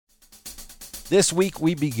This week,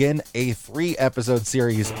 we begin a 3-episode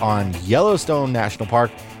series on Yellowstone National Park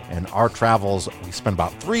and our travels. We spent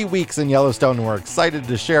about 3 weeks in Yellowstone, and we're excited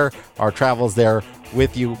to share our travels there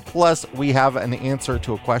with you. Plus, we have an answer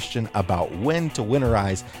to a question about when to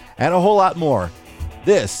winterize and a whole lot more.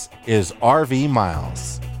 This is RV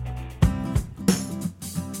Miles.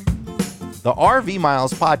 The RV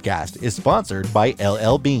Miles podcast is sponsored by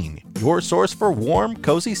LL Bean, your source for warm,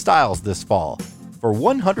 cozy styles this fall. For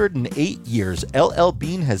 108 years, LL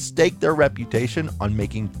Bean has staked their reputation on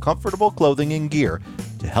making comfortable clothing and gear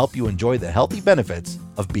to help you enjoy the healthy benefits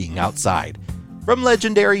of being outside. From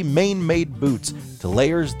legendary Maine-made boots to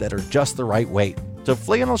layers that are just the right weight to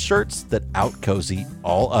flannel shirts that out-cozy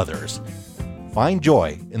all others. Find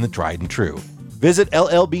joy in the tried and true. Visit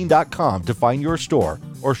llbean.com to find your store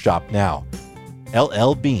or shop now.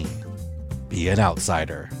 LL Bean. Be an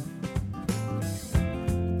outsider.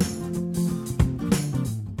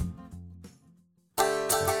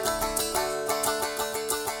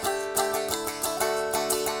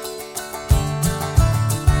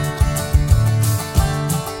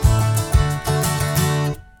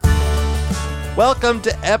 Welcome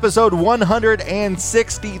to episode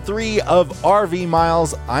 163 of RV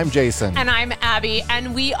Miles. I'm Jason. And I'm Abby,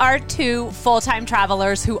 and we are two full-time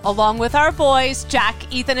travelers who, along with our boys,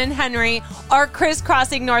 Jack, Ethan, and Henry, are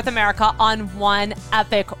crisscrossing North America on one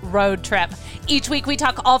epic road trip. Each week, we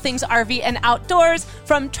talk all things RV and outdoors,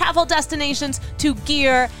 from travel destinations to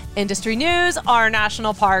gear, industry news, our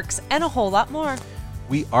national parks, and a whole lot more.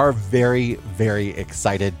 We are very, very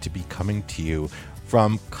excited to be coming to you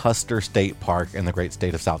from Custer State Park in the great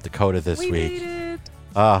state of South Dakota this week. Made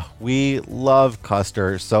it. We love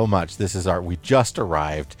Custer so much. We just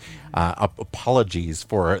arrived. Apologies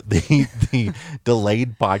for the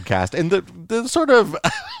delayed podcast and the sort of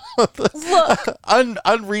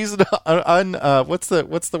unreasonable,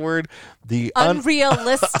 what's the word? The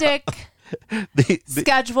unrealistic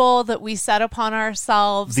schedule that we set upon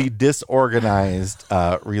ourselves. The disorganized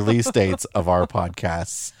release dates of our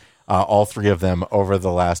podcasts. All three of them over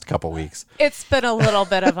the last couple weeks. It's been a little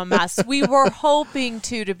bit of a mess. We were hoping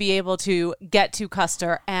to be able to get to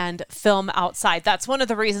Custer and film outside. That's one of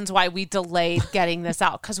the reasons why we delayed getting this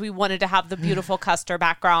out, because we wanted to have the beautiful Custer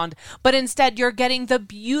background. But instead, you're getting the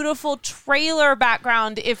beautiful trailer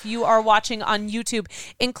background if you are watching on YouTube,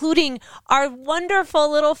 including our wonderful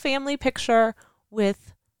little family picture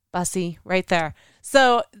with Bussy right there.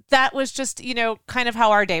 So that was just, kind of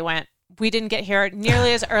how our day went. We didn't get here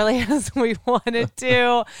nearly as early as we wanted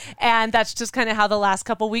to. And that's just kind of how the last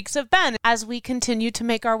couple weeks have been as we continue to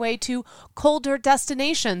make our way to colder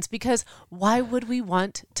destinations, because why would we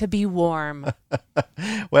want to be warm?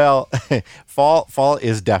 Well, fall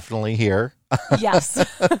is definitely here. Yes.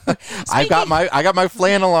 I got my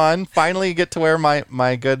flannel on. Finally get to wear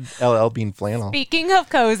my good LL Bean flannel. Speaking of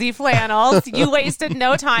cozy flannels, you wasted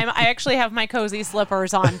no time. I actually have my cozy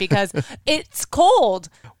slippers on because it's cold.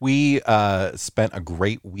 We spent a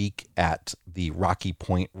great week at the Rocky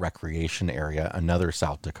Point Recreation Area, another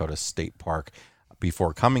South Dakota state park,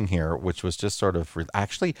 before coming here, which was just sort of...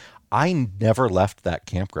 Actually, I never left that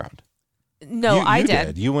campground. No, I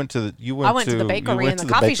did. You went to the bakery and the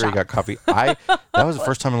coffee shop. Got coffee. That was the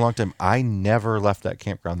first time in a long time. I never left that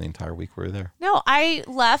campground the entire week we were there. No, I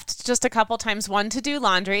left just a couple times. One, to do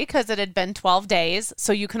laundry because it had been 12 days.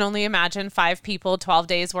 So you can only imagine 5 people, 12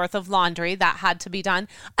 days worth of laundry that had to be done.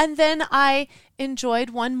 And then I enjoyed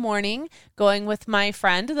one morning going with my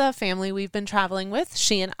friend, the family we've been traveling with.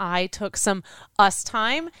 She and I took some us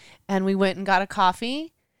time and we went and got a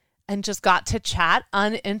coffee and just got to chat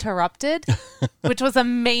uninterrupted, which was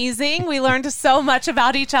amazing. We learned so much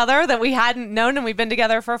about each other that we hadn't known, and we've been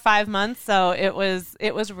together for 5 months. So it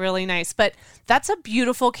was really nice. But that's a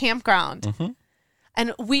beautiful campground. Mm-hmm.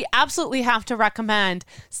 And we absolutely have to recommend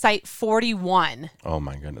Site 41. Oh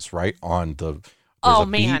my goodness. Right on the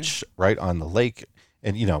beach, right on the lake.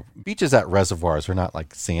 And, beaches at reservoirs are not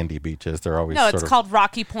like sandy beaches. They're always it's called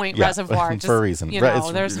Rocky Point Reservoir. For a reason.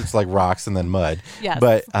 It's like rocks and then mud. Yes.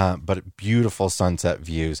 But beautiful sunset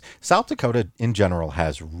views. South Dakota in general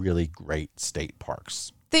has really great state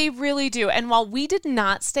parks. They really do. And while we did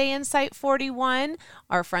not stay in Site 41,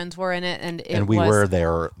 our friends were in it. And we were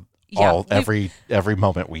there every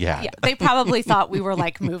moment we had. Yeah, they probably thought we were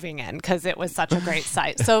like moving in because it was such a great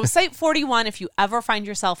site. So Site 41, if you ever find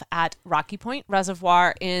yourself at Rocky Point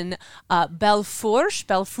Reservoir in Belle Fourche,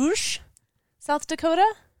 South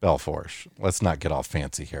Dakota. Belle Fourche. Let's not get all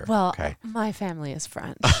fancy here. Well, okay. My family is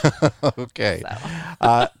French. Okay.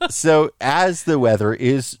 So as the weather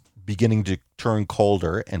is beginning to turn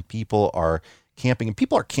colder and people are camping, and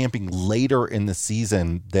people are camping later in the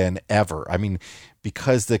season than ever. I mean,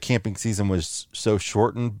 because the camping season was so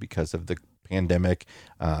shortened because of the pandemic,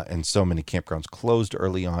 and so many campgrounds closed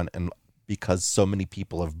early on, and because so many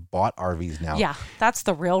people have bought RVs now. Yeah, that's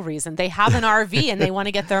the real reason. They have an RV and they want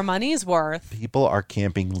to get their money's worth. People are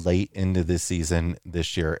camping late into this season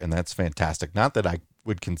this year, and that's fantastic. Not that I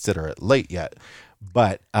would consider it late yet,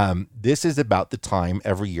 but this is about the time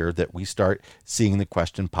every year that we start seeing the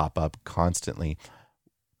question pop up constantly.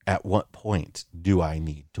 At what point do I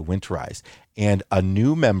need to winterize? And a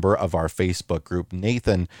new member of our Facebook group,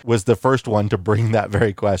 Nathan, was the first one to bring that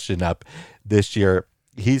very question up this year.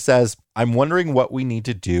 He says, I'm wondering what we need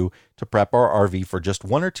to do to prep our RV for just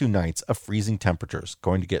 1 or 2 nights of freezing temperatures,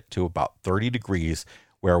 going to get to about 30 degrees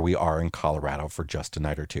where we are in Colorado for just a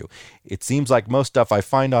night or two. It seems like most stuff I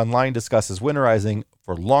find online discusses winterizing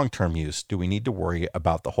for long-term use. Do we need to worry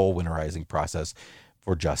about the whole winterizing process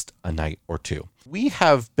for just a night or two? We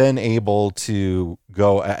have been able to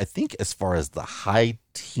go, I think, as far as the high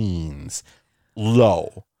teens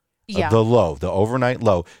low. Yeah. The low, the overnight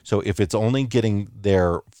low. So if it's only getting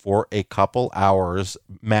there for a couple hours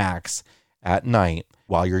max at night,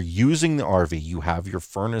 while you're using the RV, you have your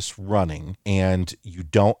furnace running and you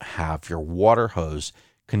don't have your water hose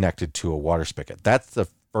connected to a water spigot. That's the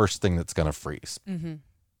first thing that's going to freeze. Mm-hmm.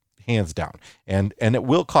 Hands down. And it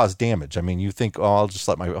will cause damage. I mean, you think, oh, I'll just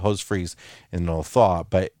let my hose freeze and it'll thaw.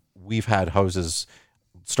 But we've had hoses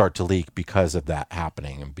start to leak because of that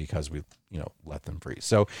happening and because we let them freeze.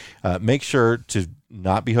 So make sure to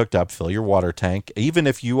not be hooked up, fill your water tank. Even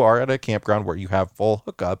if you are at a campground where you have full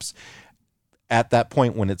hookups, at that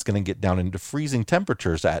point when it's going to get down into freezing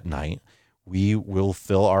temperatures at night, we will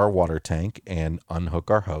fill our water tank and unhook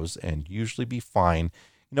our hose and usually be fine.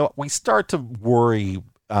 We start to worry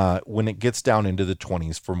when it gets down into the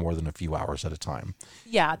 20s for more than a few hours at a time.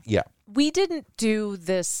 Yeah. Yeah. We didn't do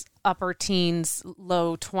this upper teens,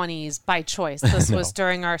 low 20s by choice. This was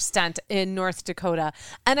during our stint in North Dakota.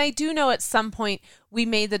 And I do know at some point we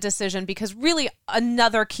made the decision because really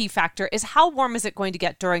another key factor is how warm is it going to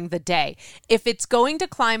get during the day? If it's going to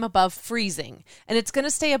climb above freezing and it's going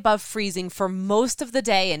to stay above freezing for most of the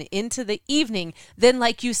day and into the evening, then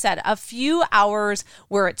like you said, a few hours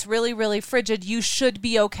where it's really, really frigid, you should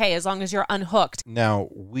be okay as long as you're unhooked. Now,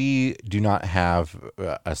 we do not have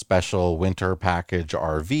a special winter package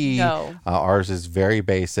RV. No. Ours is very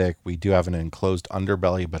basic. We do have an enclosed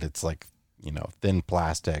underbelly, but it's like, thin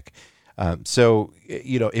plastic. So,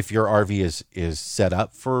 if your RV is set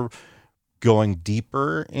up for going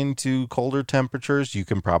deeper into colder temperatures, you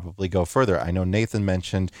can probably go further. I know Nathan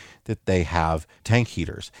mentioned that they have tank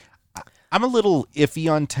heaters. I'm a little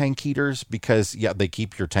iffy on tank heaters because, they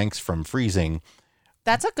keep your tanks from freezing.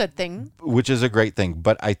 That's a good thing. Which is a great thing.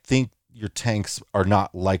 But I think your tanks are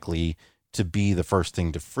not likely to be the first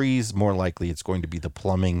thing to freeze. More likely it's going to be the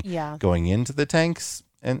plumbing going into the tanks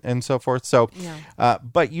and so forth. So,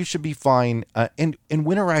 but you should be fine. And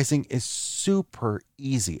winterizing is super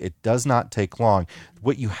easy. It does not take long.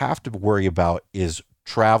 What you have to worry about is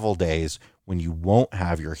travel days when you won't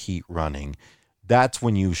have your heat running. That's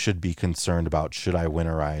when you should be concerned about, should I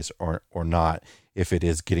winterize or not? If it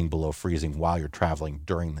is getting below freezing while you're traveling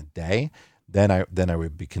during the day, then I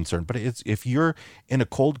would be concerned. But if you're in a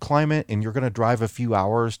cold climate and you're going to drive a few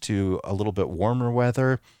hours to a little bit warmer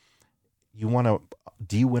weather, you want to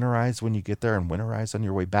de-winterize when you get there and winterize on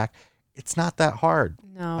your way back. It's not that hard.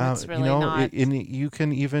 No, it's really not. And you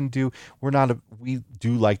can even do. We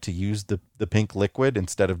do like to use the pink liquid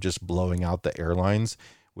instead of just blowing out the airlines,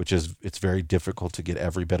 it's very difficult to get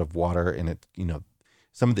every bit of water. And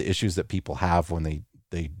some of the issues that people have when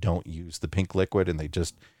they don't use the pink liquid and they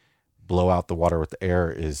just blow out the water with the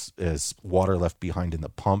air is water left behind in the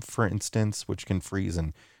pump, for instance, which can freeze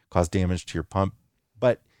and cause damage to your pump.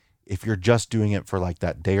 But if you're just doing it for like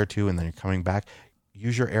that day or two and then you're coming back,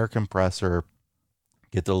 use your air compressor,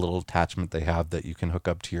 get the little attachment they have that you can hook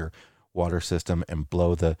up to your water system and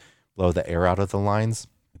blow the air out of the lines.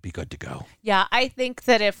 It'd be good to go. Yeah, I think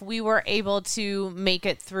that if we were able to make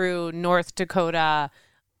it through North Dakota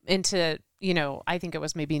into, I think it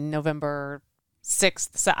was maybe November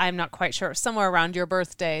 6th, so I'm not quite sure, somewhere around your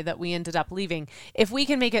birthday that we ended up leaving. If we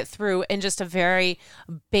can make it through in just a very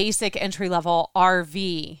basic entry-level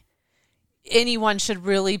RV, anyone should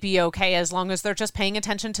really be okay as long as they're just paying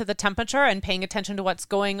attention to the temperature and paying attention to what's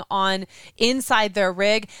going on inside their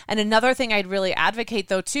rig. And another thing I'd really advocate,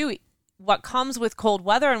 though, too, what comes with cold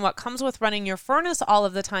weather and what comes with running your furnace all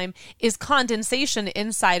of the time is condensation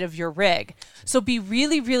inside of your rig. So be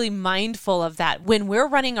really, really mindful of that. When we're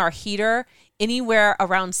running our heater anywhere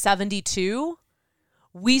around 72,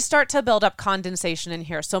 we start to build up condensation in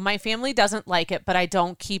here. So my family doesn't like it, but I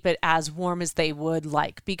don't keep it as warm as they would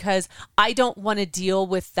like because I don't want to deal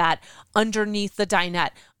with that underneath the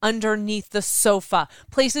dinette, underneath the sofa.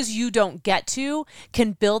 Places you don't get to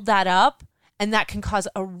can build that up, and that can cause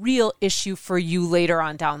a real issue for you later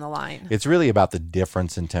on down the line. It's really about the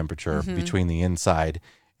difference in temperature between the inside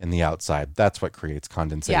and the outside. That's what creates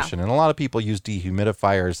condensation. And a lot of people use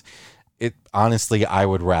dehumidifiers. Honestly, I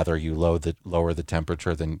would rather you lower the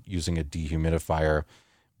temperature than using a dehumidifier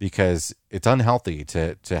because it's unhealthy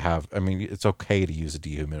to have. I mean, it's okay to use a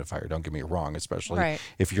dehumidifier. Don't get me wrong, especially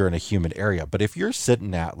if you're in a humid area. But if you're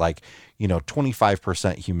sitting at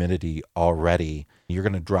 25% humidity already, you're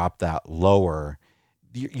going to drop that lower.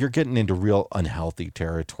 You're getting into real unhealthy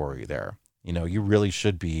territory there. You really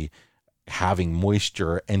should be having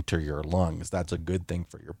moisture enter your lungs. That's a good thing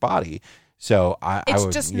for your body. So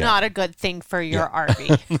it's not a good thing for your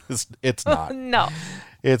RV. It's not. No,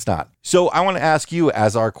 it's not. So I want to ask you,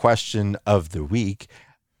 as our question of the week,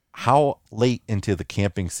 how late into the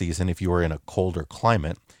camping season, if you are in a colder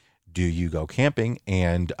climate, do you go camping?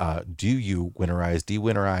 And do you winterize,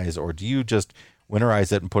 de-winterize, or do you just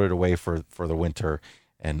winterize it and put it away for the winter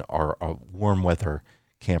and are a warm weather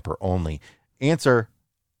camper only? Answer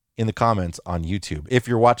in the comments on YouTube. If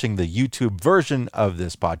you're watching the YouTube version of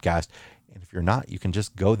this podcast, and if you're not, you can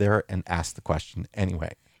just go there and ask the question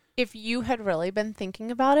anyway. If you had really been thinking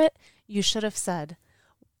about it, you should have said,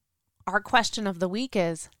 our question of the week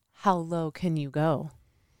is, how low can you go?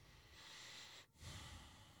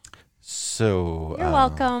 So you're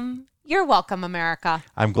welcome. You're welcome, America.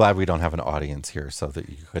 I'm glad we don't have an audience here so that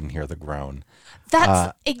you couldn't hear the groan.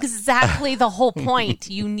 That's exactly the whole point.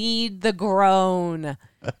 You need the groan.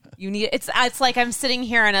 It's like I'm sitting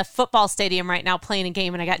here in a football stadium right now playing a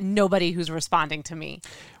game and I got nobody who's responding to me.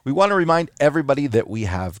 We want to remind everybody that we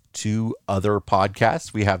have 2 other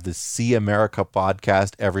podcasts. We have the See America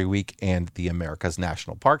podcast every week and the America's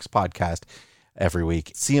National Parks podcast every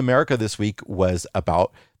week. See America this week was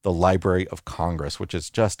about the Library of Congress, which is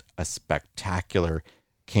just a spectacular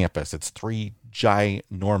campus. It's 3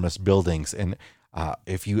 ginormous buildings. And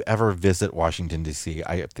if you ever visit Washington, D.C.,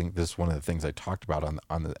 I think this is one of the things I talked about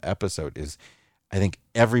on the episode is I think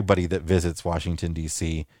everybody that visits Washington,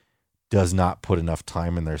 D.C. does not put enough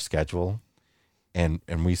time in their schedule. And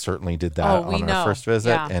we certainly did that on our first visit.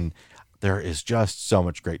 Yeah. And there is just so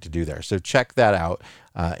much great to do there. So check that out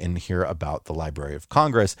and hear about the Library of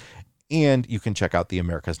Congress. And you can check out the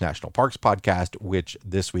America's National Parks podcast, which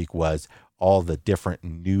this week was all the different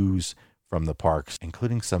news from the parks,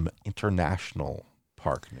 including some international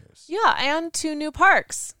park news. Yeah, and 2 new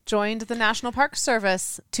parks joined the National Park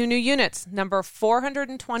Service. 2 new units, number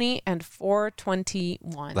 420 and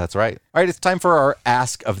 421. That's right. All right, it's time for our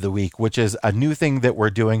Ask of the Week, which is a new thing that we're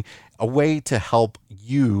doing, a way to help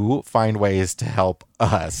you find ways to help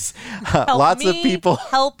us. Lots of people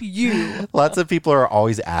help you. Lots of people are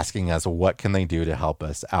always asking us, what can they do to help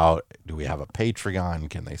us out? Do we have a Patreon?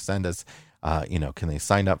 Can they send us can they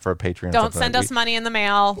sign up for a Patreon? Don't send us money in the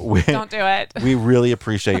mail. Don't do it. We really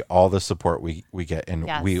appreciate all the support we get. And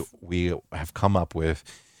yes. we have come up with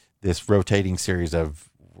this rotating series of,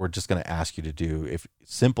 we're just going to ask you to do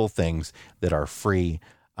simple things that are free.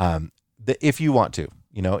 If you want to,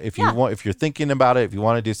 if you're thinking about it, if you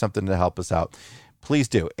want to do something to help us out, please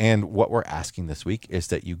do. And what we're asking this week is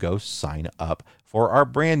that you go sign up for our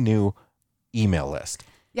brand new email list.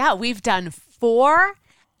 Yeah, we've done 4.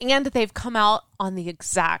 And they've come out on the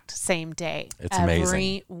exact same day. It's amazing.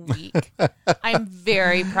 Every week. I'm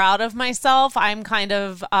very proud of myself. I'm kind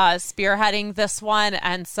of spearheading this one.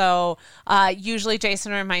 And so usually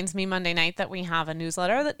Jason reminds me Monday night that we have a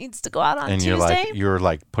newsletter that needs to go out on Tuesday. And you're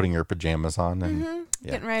like putting your pajamas on and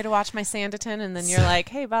getting ready to watch my Sanditon. And then you're like,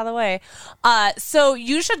 hey, by the way. So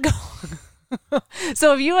you should go...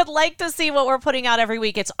 So if you would like to see what we're putting out every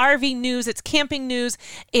week, it's RV news, it's camping news,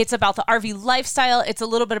 it's about the RV lifestyle, it's a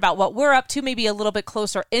little bit about what we're up to, maybe a little bit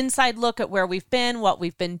closer inside look at where we've been, what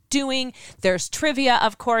we've been doing. There's trivia,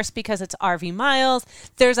 of course, because it's RV Miles.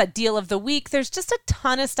 There's a deal of the week. There's just a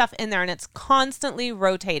ton of stuff in there, and it's constantly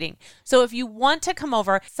rotating. So if you want to come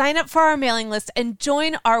over, sign up for our mailing list and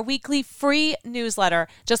join our weekly free newsletter.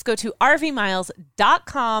 Just go to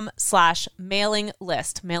rvmiles.com/mailing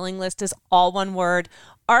list. Mailing list is all one word,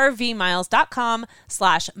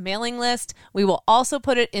 rvmiles.com/mailing list. We will also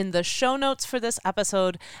put it in the show notes for this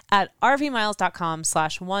episode at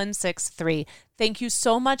rvmiles.com/163. Thank you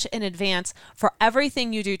so much in advance for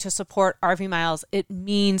everything you do to support RV Miles. It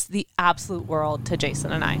means the absolute world to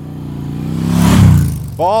Jason and I.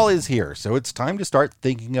 Fall is here, so it's time to start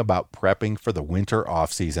thinking about prepping for the winter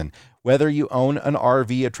off-season. Whether you own an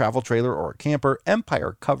RV, a travel trailer, or a camper,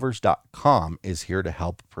 EmpireCovers.com is here to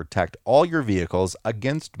help protect all your vehicles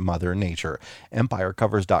against Mother Nature.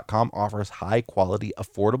 EmpireCovers.com offers high-quality,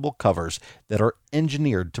 affordable covers that are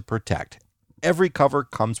engineered to protect. Every cover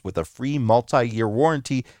comes with a free multi-year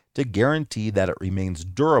warranty to guarantee that it remains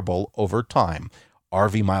durable over time.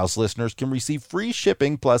 RV Miles listeners can receive free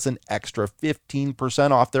shipping plus an extra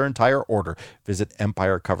 15% off their entire order. Visit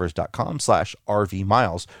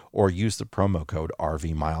EmpireCovers.com/RVMiles or use the promo code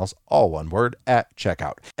RVMiles, all one word, at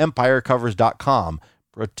checkout. EmpireCovers.com.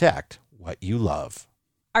 Protect what you love.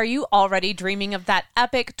 Are you already dreaming of that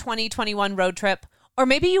epic 2021 road trip? Or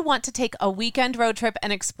maybe you want to take a weekend road trip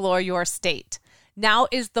and explore your state. Now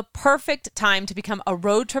is the perfect time to become a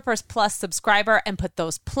Road Trippers Plus subscriber and put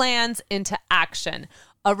those plans into action.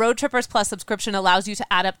 A Road Trippers Plus subscription allows you to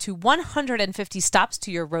add up to 150 stops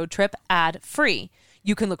to your road trip ad-free.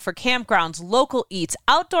 You can look for campgrounds, local eats,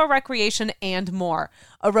 outdoor recreation, and more.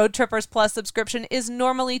 A Road Trippers Plus subscription is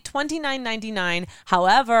normally $29.99.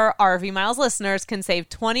 However, RV Miles listeners can save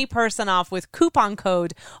 20% off with coupon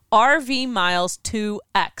code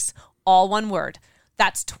RVMiles2X, all one word.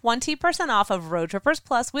 That's 20% off of Road Trippers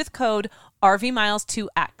Plus with code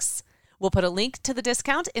RVMiles2X. We'll put a link to the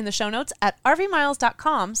discount in the show notes at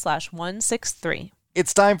rvmiles.com/163.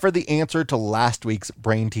 It's time for the answer to last week's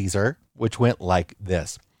brain teaser, which went like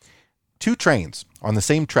this. Two trains on the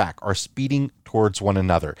same track are speeding towards one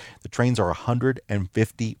another. The trains are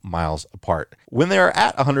 150 miles apart. When they are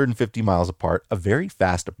at 150 miles apart, a very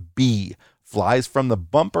fast bee flies from the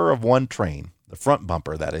bumper of one train, the front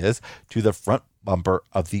bumper that is, to the front bumper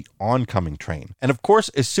of the oncoming train. And of course,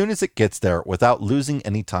 as soon as it gets there, without losing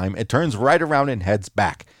any time, it turns right around and heads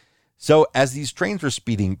back. So as these trains are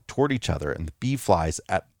speeding toward each other and the bee flies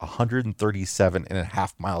at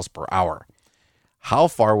 137.5 miles per hour, how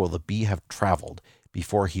far will the bee have traveled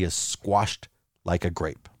before he is squashed like a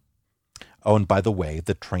grape? Oh, and by the way,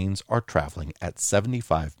 the trains are traveling at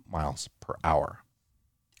 75 miles per hour.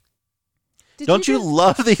 Don't you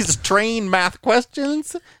love these train math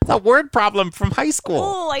questions? It's a word problem from high school.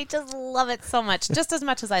 Oh, I just love it so much. Just as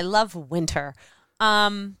much as I love winter.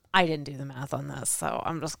 I didn't do the math on this, so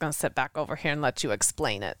I'm just going to sit back over here and let you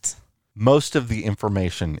explain it. Most of the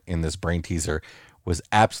information in this brain teaser was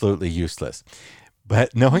absolutely useless.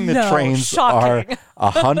 But knowing the trains are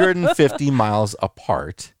 150 miles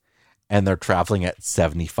apart and they're traveling at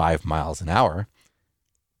 75 miles an hour,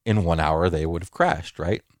 in 1 hour they would have crashed,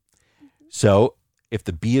 right? So if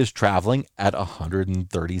the bee is traveling at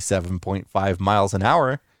 137.5 miles an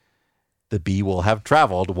hour, the bee will have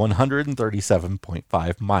traveled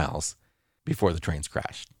 137.5 miles before the trains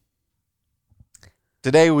crashed.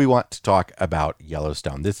 Today we want to talk about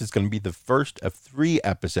Yellowstone. This is going to be the first of 3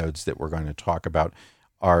 episodes that we're going to talk about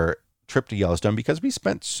our trip to Yellowstone because we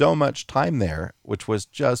spent so much time there, which was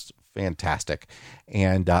just fantastic.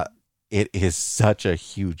 And it is such a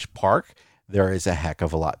huge park. There is a heck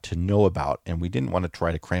of a lot to know about, and we didn't want to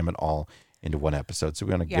try to cram it all into one episode. So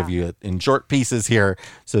we're going to give you it in short pieces here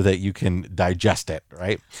so that you can digest it,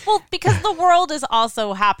 right? Well, because the world is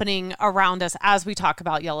also happening around us as we talk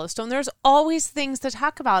about Yellowstone. There's always things to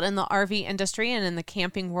talk about in the RV industry and in the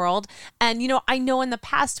camping world. And, you know, I know in the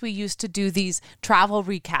past we used to do these travel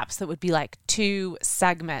recaps that would be like 2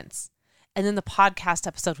 segments. And then the podcast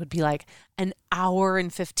episode would be like an hour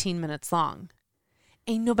and 15 minutes long.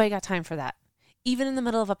 Ain't nobody got time for that. Even in the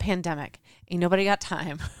middle of a pandemic, ain't nobody got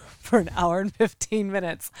time for an hour and 15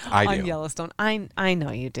 minutes on Yellowstone. I know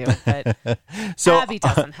you do, but so, Abby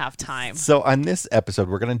doesn't have time. So on this episode,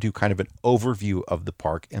 we're going to do kind of an overview of the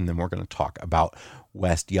park, and then we're going to talk about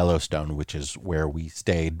West Yellowstone, which is where we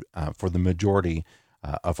stayed for the majority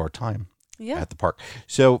of our time at the park.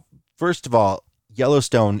 So first of all,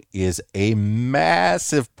 Yellowstone is a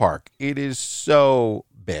massive park. It is so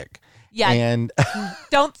big. Yeah, and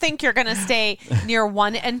don't think you're going to stay near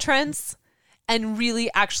one entrance and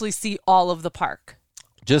really actually see all of the park.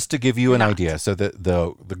 Just to give you an idea, so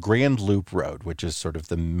the Grand Loop Road, which is sort of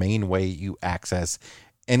the main way you access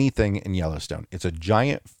anything in Yellowstone, it's a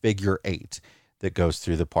giant figure 8 that goes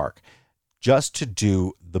through the park. Just to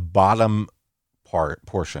do the bottom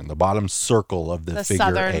portion, the bottom circle of the figure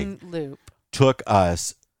southern 8 loop, took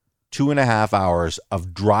us 2.5 hours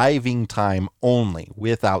of driving time only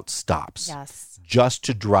without stops. Yes. Just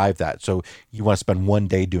to drive that. So you want to spend one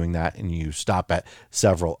day doing that, and you stop at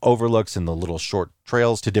several overlooks and the little short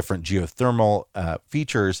trails to different geothermal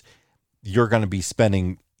features. You're going to be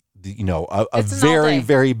spending a It's an all very, day.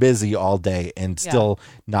 very busy all day and still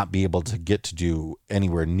not be able to get to do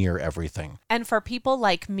anywhere near everything. And for people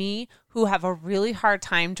like me who have a really hard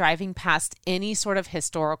time driving past any sort of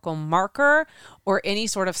historical marker or any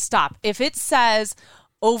sort of stop, if it says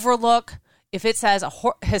overlook, if it says a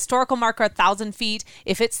historical marker 1,000 feet,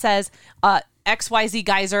 if it says XYZ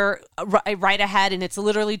geyser right ahead and it's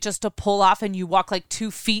literally just a pull off and you walk like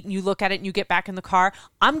 2 feet and you look at it and you get back in the car,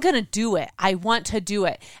 I'm going to do it. I want to do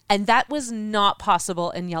it. And that was not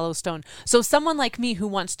possible in Yellowstone. So someone like me who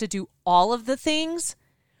wants to do all of the things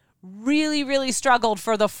really, really struggled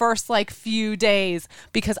for the first like few days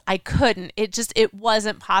because I couldn't. It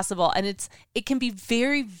wasn't possible. And it can be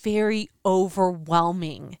very, very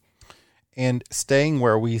overwhelming. And staying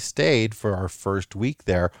where we stayed for our first week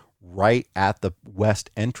there, right at the west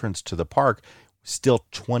entrance to the park, still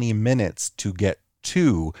 20 minutes to get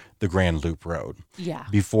to the Grand Loop Road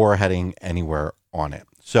before heading anywhere on it.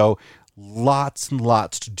 So lots and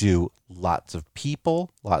lots to do, lots of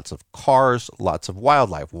people, lots of cars, lots of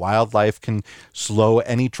wildlife. Wildlife can slow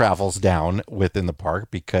any travels down within the park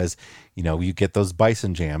because, you get those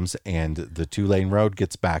bison jams and the 2-lane road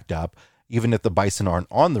gets backed up. Even if the bison aren't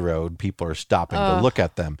on the road, people are stopping to look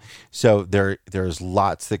at them. So there's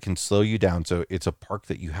lots that can slow you down. So it's a park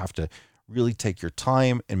that you have to really take your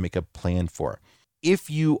time and make a plan for. If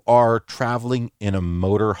you are traveling in a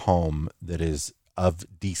motor home that is of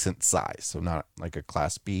decent size, so not like a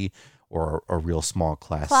Class B or a real small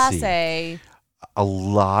Class C. A. A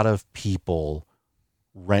lot of people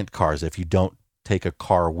rent cars if you don't take a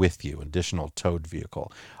car with you, additional towed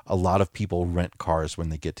vehicle. A lot of people rent cars when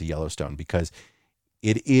they get to Yellowstone because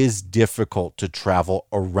it is difficult to travel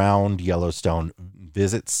around Yellowstone,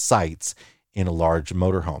 visit sites in a large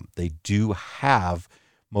motorhome. They do have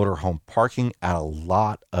motorhome parking at a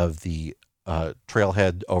lot of the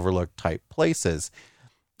trailhead overlook type places.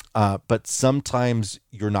 But sometimes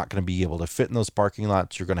you're not going to be able to fit in those parking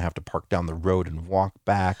lots. You're going to have to park down the road and walk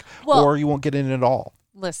back, or you won't get in at all.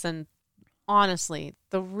 Listen, honestly,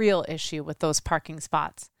 the real issue with those parking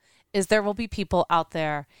spots is there will be people out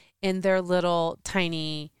there in their little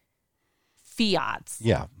tiny Fiats.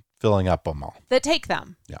 Yeah, filling up them all. That take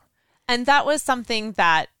them. Yeah. And that was something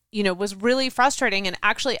that, was really frustrating. And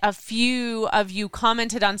actually, a few of you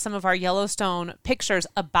commented on some of our Yellowstone pictures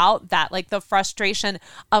about that, like the frustration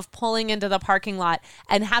of pulling into the parking lot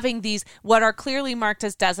and having these, what are clearly marked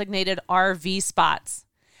as designated RV spots,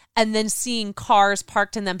 and then seeing cars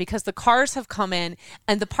parked in them because the cars have come in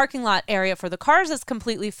and the parking lot area for the cars is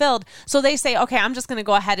completely filled. So they say, okay, I'm just going to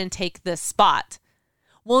go ahead and take this spot.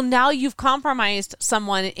 Well, now you've compromised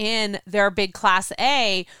someone in their big Class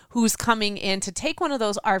A who's coming in to take one of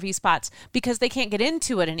those RV spots because they can't get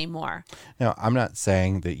into it anymore. Now, I'm not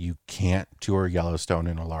saying that you can't tour Yellowstone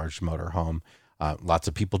in a large motorhome. Lots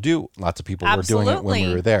of people do. Lots of people were doing it when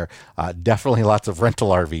we were there. Definitely lots of rental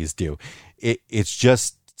RVs do. It's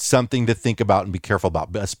just something to think about and be careful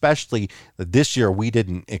about, but especially this year we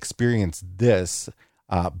didn't experience this,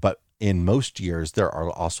 but in most years there are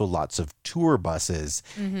also lots of tour buses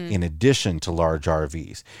in addition to large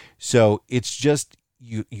RVs. So it's just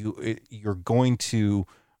you're going to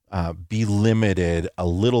be limited a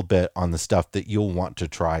little bit on the stuff that you'll want to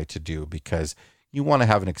try to do because you want to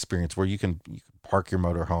have an experience where you can park your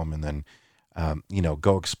motorhome and then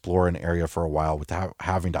go explore an area for a while without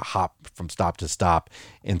having to hop from stop to stop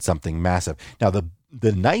in something massive. Now,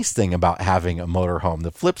 the nice thing about having a motorhome,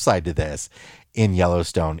 the flip side to this in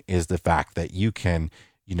Yellowstone is the fact that you can,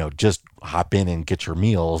 just hop in and get your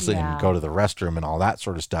meals and go to the restroom and all that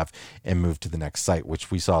sort of stuff and move to the next site, which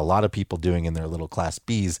we saw a lot of people doing in their little Class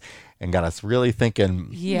Bs and got us really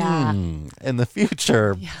thinking, in the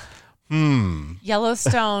future,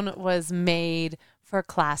 Yellowstone was made for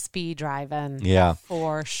Class B driving. Yeah.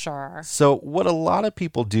 For sure. So what a lot of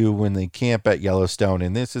people do when they camp at Yellowstone,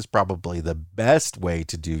 and this is probably the best way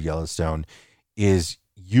to do Yellowstone, is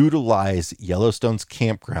utilize Yellowstone's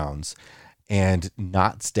campgrounds and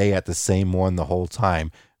not stay at the same one the whole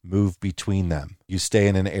time. Move between them. You stay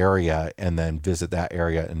in an area and then visit that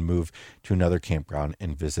area and move to another campground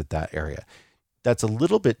and visit that area. That's a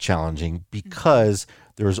little bit challenging because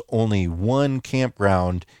there's only one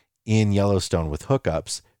campground in Yellowstone with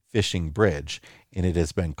hookups, Fishing Bridge, and it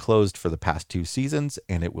has been closed for the past 2 seasons,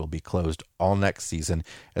 and it will be closed all next season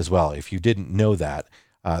as well. If you didn't know that,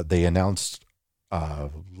 they announced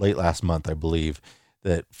late last month, I believe,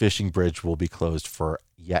 that Fishing Bridge will be closed for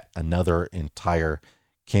yet another entire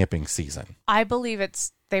camping season. I believe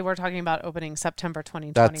they were talking about opening September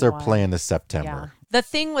 2021. That's their plan, is September. Yeah. The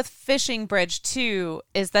thing with Fishing Bridge, too,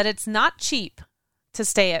 is that it's not cheap to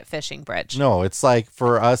stay at Fishing Bridge. No, it's like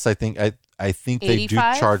for us, I think I think they do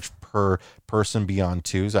 85? charge per person beyond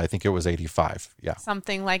 2s. I think it was 85. Yeah.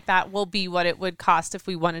 Something like that will be what it would cost if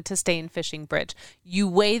we wanted to stay in Fishing Bridge. You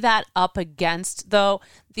weigh that up against, though,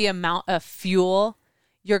 the amount of fuel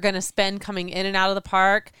you're going to spend coming in and out of the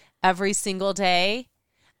park every single day.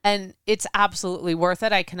 And it's absolutely worth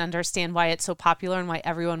it. I can understand why it's so popular and why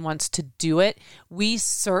everyone wants to do it. We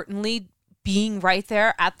certainly, being right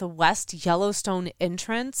there at the West Yellowstone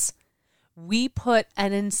entrance, we put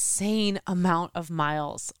an insane amount of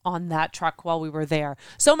miles on that truck while we were there.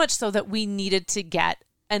 So much so that we needed to get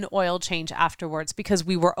an oil change afterwards because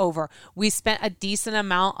we were over. We spent a decent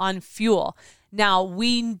amount on fuel. Now,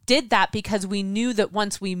 we did that because we knew that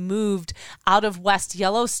once we moved out of West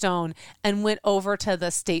Yellowstone and went over to the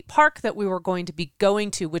state park that we were going to be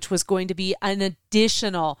going to, which was going to be an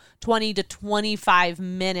additional 20 to 25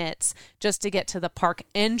 minutes just to get to the park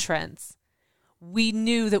entrance, we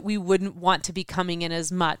knew that we wouldn't want to be coming in as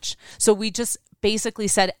much. So we just basically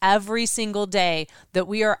said every single day that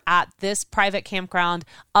we are at this private campground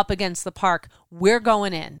up against the park, we're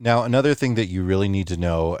going in. Now, another thing that you really need to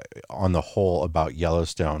know on the whole about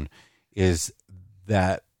Yellowstone is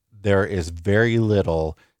that there is very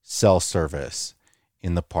little cell service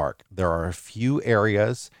in the park. There are a few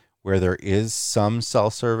areas where there is some cell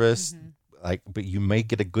service, but you may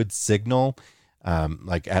get a good signal.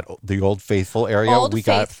 Like at the Old Faithful area. Old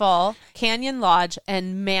Faithful, Canyon Lodge,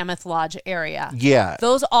 and Mammoth Lodge area. Yeah.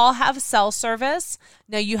 Those all have cell service.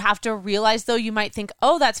 Now, you have to realize, though, you might think,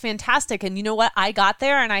 oh, that's fantastic. And you know what? I got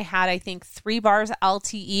there and I had, I think, 3 bars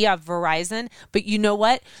LTE of Verizon. But you know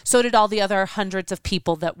what? So did all the other hundreds of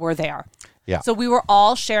people that were there. Yeah. So we were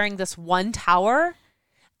all sharing this one tower.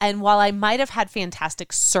 And while I might have had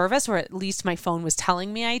fantastic service, or at least my phone was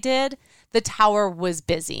telling me I did, the tower was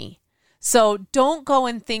busy. So don't go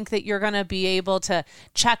and think that you're going to be able to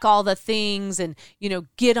check all the things and,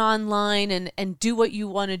 get online and do what you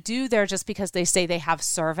want to do there just because they say they have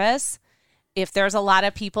service. If there's a lot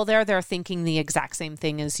of people there, they're thinking the exact same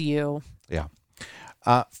thing as you. Yeah.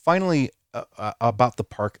 Finally, about the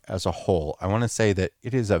park as a whole, I want to say that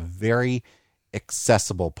it is a very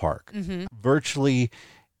accessible park. Virtually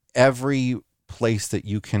every place that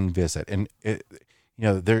you can visit. And,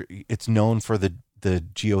 it's known for the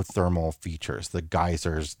geothermal features, the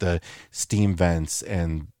geysers, the steam vents,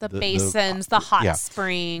 and the basins, the hot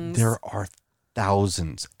springs. There are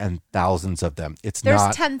thousands and thousands of them.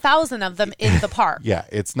 There's 10,000 of them in the park. Yeah,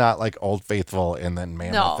 it's not like Old Faithful and then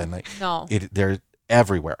Mammoth. No. They're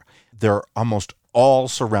everywhere. They're almost all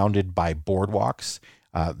surrounded by boardwalks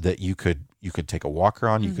that you could take a walker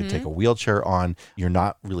on, you could take a wheelchair on. You're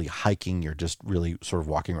not really hiking, you're just really sort of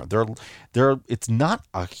walking around. It's not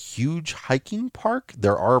a huge hiking park.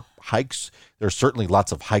 There are hikes. There's certainly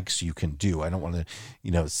lots of hikes you can do. I don't want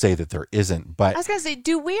to, say that there isn't, but I was going to say,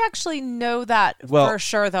 do we actually know that for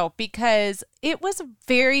sure though? Because it was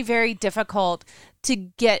very, very difficult to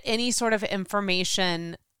get any sort of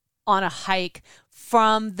information on a hike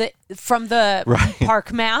from the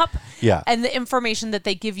park map and the information that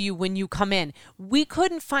they give you when you come in. We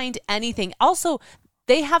couldn't find anything. Also,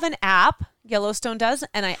 they have an app, Yellowstone does,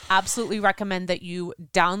 and I absolutely recommend that you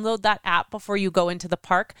download that app before you go into the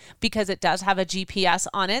park because it does have a GPS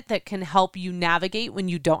on it that can help you navigate when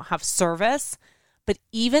you don't have service. But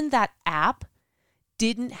even that app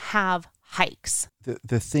didn't have hikes.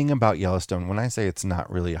 The thing about Yellowstone, when I say it's not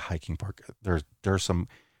really a hiking park, there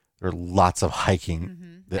are lots of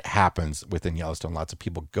hiking that happens within Yellowstone. Lots of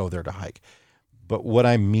people go there to hike. But what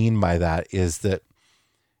I mean by that is that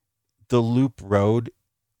the Loop Road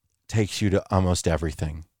takes you to almost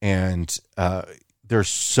everything. And there's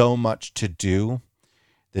so much to do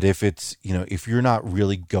that if you're not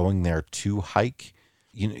really going there to hike,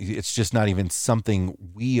 it's just not even something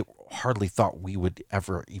we hardly thought we would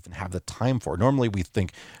ever even have the time for. Normally we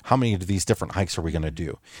think, how many of these different hikes are we going to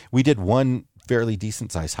do? We did one fairly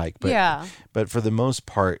decent sized hike, but for the most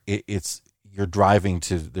part, you're driving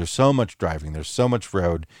there's so much driving, there's so much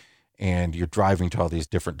road, and you're driving to all these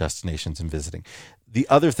different destinations and visiting. The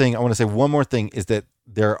other thing I want to say, one more thing, is that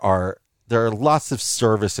there are lots of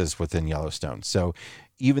services within Yellowstone. So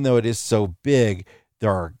even though it is so big,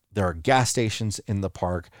 there are gas stations in the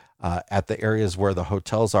park. At the areas where the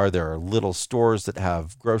hotels are, there are little stores that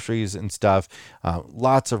have groceries and stuff.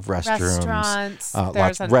 Lots of restaurants.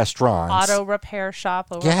 Lots of restaurants. Auto repair shop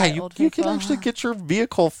over you can actually get your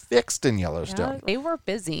vehicle fixed in Yellowstone. Yeah, they were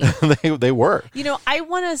busy. they were. I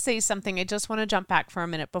want to say something. I just want to jump back for a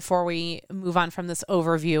minute before we move on from this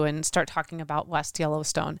overview and start talking about West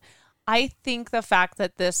Yellowstone. I think the fact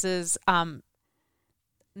that this is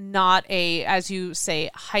not a, as you say,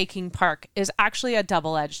 hiking park is actually a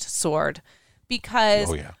double-edged sword because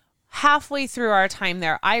halfway through our time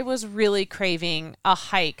there, I was really craving a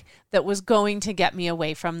hike that was going to get me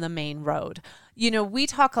away from the main road. We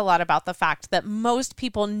talk a lot about the fact that most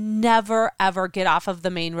people never, ever get off of the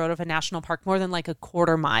main road of a national park more than like a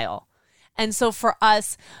quarter mile. And so for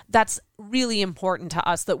us, that's really important to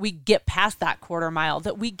us that we get past that quarter mile,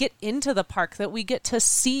 that we get into the park, that we get to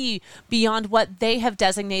see beyond what they have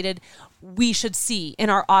designated we should see in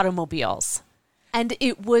our automobiles. And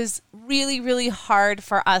it was really, really hard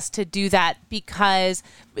for us to do that because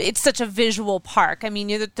it's such a visual park. I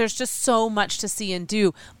mean, there's just so much to see and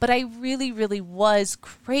do. But I really, really was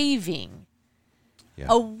craving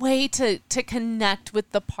a way to connect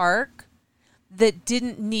with the park that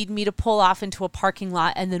didn't need me to pull off into a parking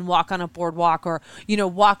lot and then walk on a boardwalk or,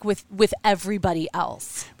 walk with everybody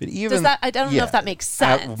else. But even I don't know if that makes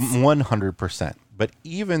sense. 100%. But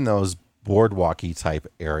even those boardwalky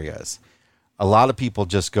type areas, a lot of people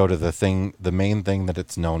just go to the main thing that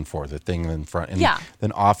it's known for, the thing in front. And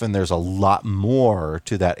then often there's a lot more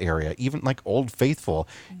to that area. Even like Old Faithful,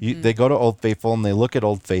 they go to Old Faithful and they look at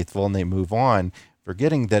Old Faithful and they move on,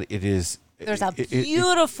 forgetting that it is... There's a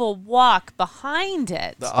beautiful walk behind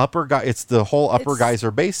it. It's the whole Upper Geyser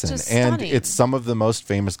Basin, and it's some of the most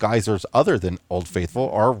famous geysers other than Old Faithful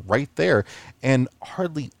are right there. And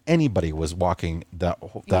hardly anybody was walking the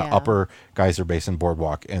Upper Geyser Basin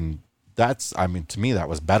boardwalk, and to me, that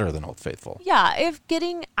was better than Old Faithful. Yeah, if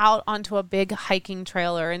getting out onto a big hiking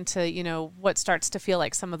trail or into what starts to feel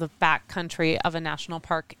like some of the back country of a national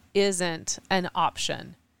park isn't an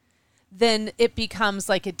option, then it becomes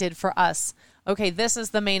like it did for us. Okay, this is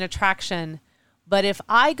the main attraction, but if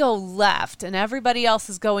I go left and everybody else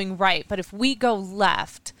is going right, but if we go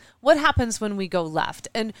left, what happens when we go left?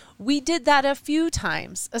 And we did that a few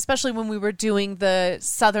times, especially when we were doing the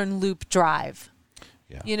Southern Loop Drive.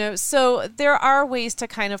 Yeah. So there are ways to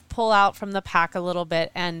kind of pull out from the pack a little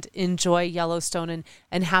bit and enjoy Yellowstone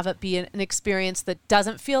and have it be an experience that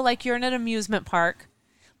doesn't feel like you're in an amusement park,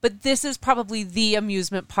 but this is probably the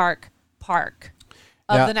amusement park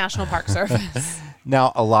of the National Park Service.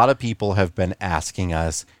 Now, a lot of people have been asking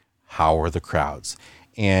us, how are the crowds?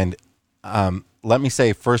 And let me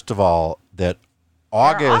say, first of all, that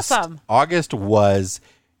August was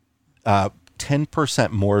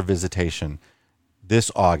 10% more visitation this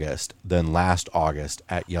August than last August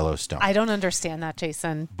at Yellowstone. I don't understand that,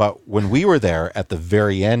 Jason. But when we were there at the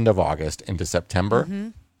very end of August into September,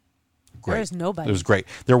 great. There's nobody. It was great.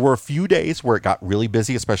 There were a few days where it got really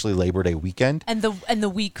busy, especially Labor Day weekend. And the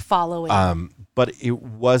week following. But it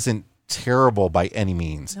wasn't terrible by any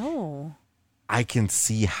means. No. I can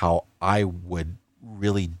see how I would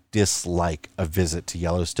really dislike a visit to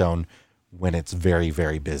Yellowstone when it's very,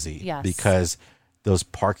 very busy. Yes. Because those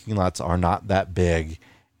parking lots are not that big,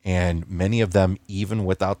 and many of them, even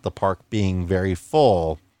without the park being very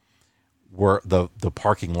full, were the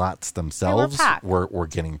parking lots themselves were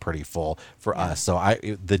getting pretty full for us. So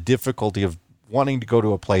the difficulty of wanting to go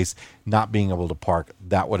to a place, not being able to park,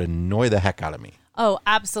 that would annoy the heck out of me. Oh,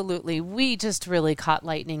 absolutely. We just really caught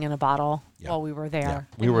lightning in a bottle while we were there. Yeah,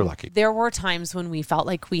 we were lucky. There were times when we felt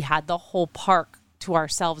like we had the whole park to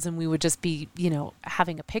ourselves and we would just be,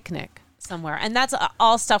 having a picnic somewhere. And that's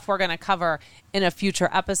all stuff we're going to cover in a future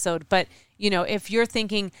episode. But, if you're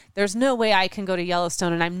thinking there's no way I can go to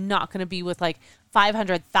Yellowstone and I'm not going to be with like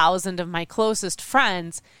 500,000 of my closest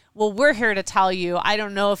friends, well, we're here to tell you, I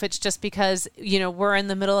don't know if it's just because, we're in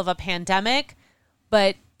the middle of a pandemic,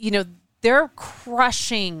 but, they're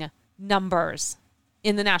crushing numbers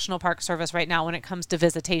in the National Park Service right now when it comes to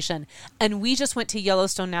visitation. And we just went to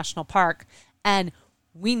Yellowstone National Park and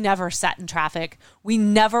we never sat in traffic. We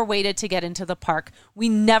never waited to get into the park. We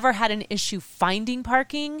never had an issue finding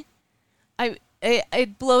parking.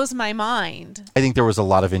 It blows my mind. I think there was a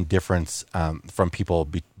lot of indifference from people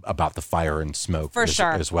about the fire and smoke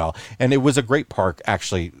as well. And it was a great park.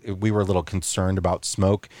 Actually, we were a little concerned about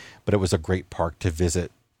smoke, but it was a great park to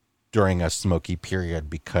visit during a smoky period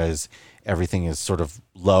because everything is sort of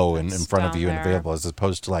low and in front of you and available, as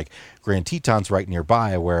opposed to like Grand Tetons right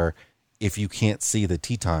nearby, where if you can't see the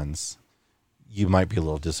Tetons, you might be a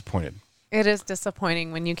little disappointed. It is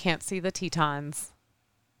disappointing when you can't see the Tetons.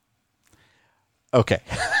 Okay.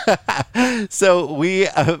 So we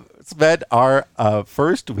spent our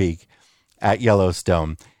first week at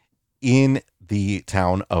Yellowstone in the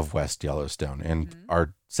town of West Yellowstone. And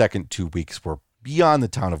our second 2 weeks were beyond the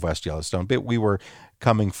town of West Yellowstone, but we were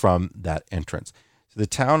coming from that entrance. So the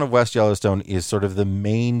town of West Yellowstone is sort of the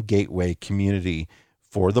main gateway community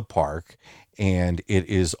for the park, and it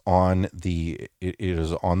is on the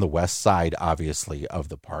west side, obviously, of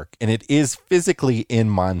the park, and it is physically in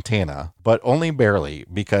Montana, but only barely,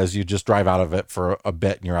 because you just drive out of it for a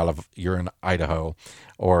bit and you're in Idaho,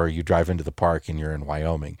 or you drive into the park and you're in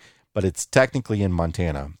Wyoming. But it's technically in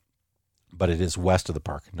Montana, but it is west of the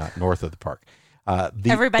park, not north of the park.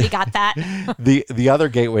 Everybody got that. The other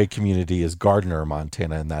gateway community is Gardner,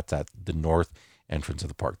 Montana, and that's at the north entrance of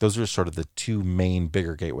the park. Those are sort of the two main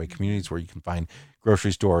bigger gateway communities where you can find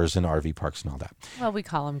grocery stores and RV parks and all that. Well, we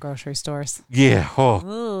call them grocery stores. Yeah.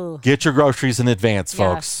 Ooh. Get your groceries in advance,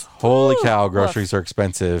 folks. Yes. Holy Ooh. cow, groceries are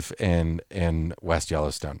expensive in West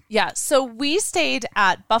Yellowstone. Yeah, so we stayed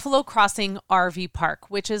at Buffalo Crossing RV Park,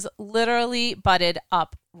 which is literally butted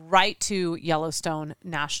up right to Yellowstone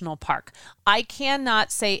National Park. I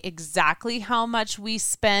cannot say exactly how much we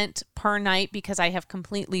spent per night because I have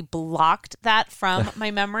completely blocked that from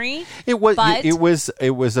my memory. It was about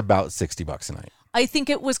 $60 a night. I think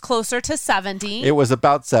it was closer to 70. It was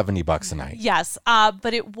about $70 a night. Yes,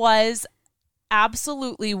 but it was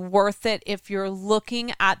absolutely worth it if you're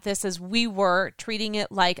looking at this as we were treating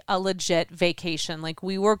it like a legit vacation, like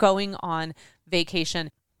we were going on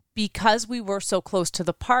vacation. Because we were so close to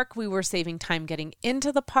the park, we were saving time getting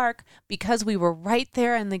into the park. Because we were right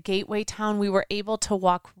there in the gateway town, we were able to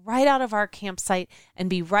walk right out of our campsite and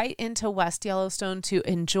be right into West Yellowstone to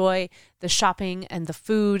enjoy the shopping and the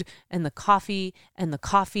food and the coffee.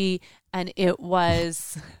 And it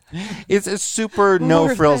was... It's super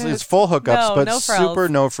no frills. It's full hookups, no frills. Super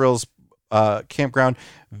no frills campground.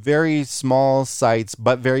 Very small sites,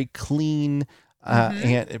 but very clean.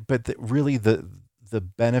 Really the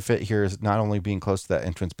benefit here is not only being close to that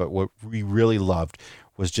entrance, but what we really loved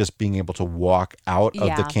was just being able to walk out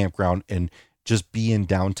of the campground and just be in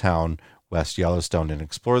downtown West Yellowstone and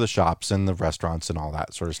explore the shops and the restaurants and all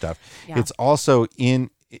that sort of stuff. Yeah. It's also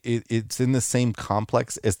it's in the same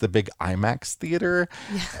complex as the big IMAX theater.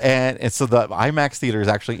 Yeah. And so the IMAX theater is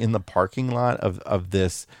actually in the parking lot of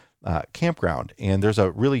this campground. And there's a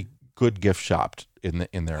really good gift shop in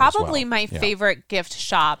there. Probably as well. my favorite gift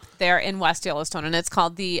shop there in West Yellowstone, and it's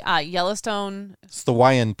called the Yellowstone. It's the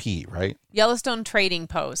YNP, right? Yellowstone Trading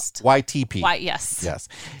Post. YTP. Yes.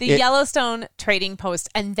 The Yellowstone Trading Post,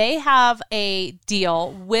 and they have a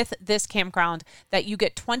deal with this campground that you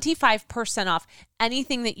get 25% off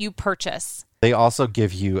anything that you purchase. They also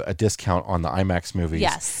give you a discount on the IMAX movies.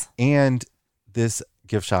 Yes, and this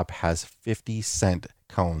gift shop has 50-cent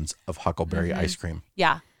cones of Huckleberry ice cream.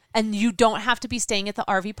 Yeah. And you don't have to be staying at the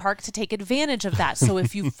RV park to take advantage of that. So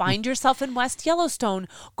if you find yourself in West Yellowstone,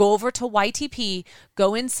 go over to YTP,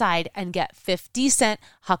 go inside and get 50-cent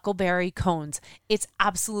Huckleberry cones. It's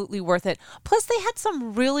absolutely worth it. Plus, they had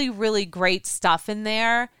some really, really great stuff in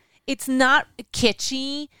there. It's not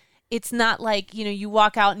kitschy. It's not like, you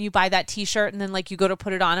walk out and you buy that t-shirt and then like you go to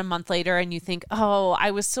put it on a month later and you think, oh,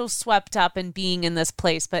 I was so swept up in being in this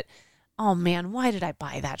place. But, oh man, why did I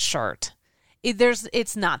buy that shirt?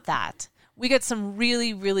 It's not that. We get some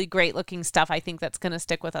really, really great looking stuff. I think that's going to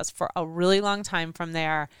stick with us for a really long time from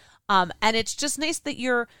there. And it's just nice that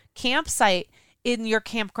your campsite in your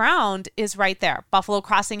campground is right there. Buffalo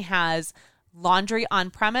Crossing has laundry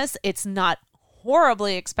on premise. It's not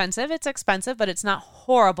horribly expensive. It's expensive, but it's not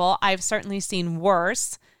horrible. I've certainly seen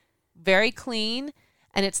worse. Very clean.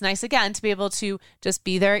 And it's nice, again, to be able to just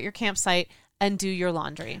be there at your campsite and do your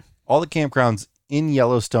laundry. All the campgrounds in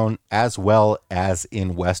Yellowstone as well as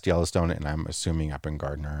in West Yellowstone, and I'm assuming up in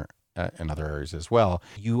Gardner and other areas as well,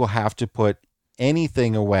 you will have to put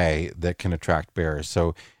anything away that can attract bears.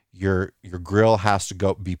 So your grill has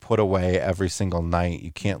to be put away every single night.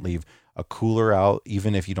 You can't leave a cooler out,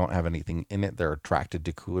 even if you don't have anything in it. They're attracted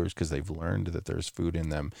to coolers because they've learned that there's food in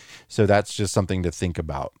them. So that's just something to think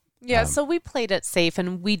about. Yeah, so we played it safe,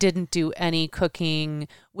 and we didn't do any cooking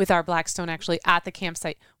with our Blackstone actually at the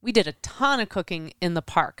campsite. We did a ton of cooking in the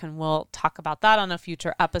park, and we'll talk about that on a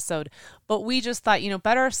future episode. But we just thought,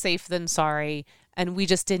 better safe than sorry, and we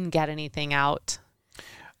just didn't get anything out.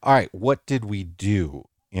 All right, what did we do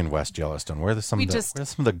in West Yellowstone? Where are some of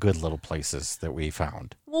the good little places that we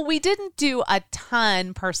found? Well, we didn't do a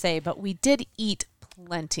ton per se, but we did eat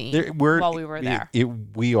plenty while we were there.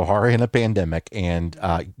 We are in a pandemic, and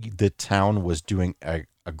the town was doing a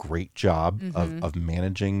great job of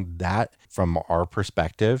managing that from our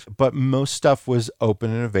perspective, but most stuff was open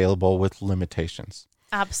and available with limitations.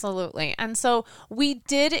 Absolutely. And so we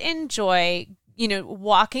did enjoy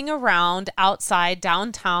walking around outside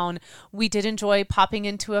downtown. We did enjoy popping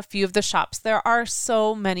into a few of the shops. There are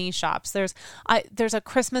so many shops. There's a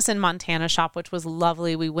Christmas in Montana shop, which was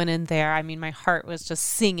lovely. We went in there. I mean, my heart was just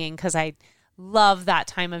singing because I love that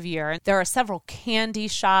time of year. There are several candy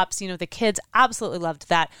shops. You know, the kids absolutely loved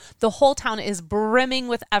that. The whole town is brimming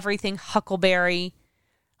with everything Huckleberry.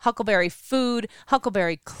 Huckleberry food,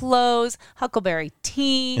 Huckleberry clothes, Huckleberry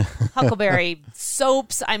tea, Huckleberry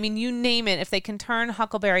soaps. I mean, you name it. If they can turn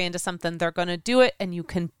Huckleberry into something, they're going to do it, and you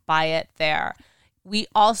can buy it there. We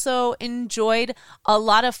also enjoyed a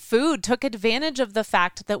lot of food, took advantage of the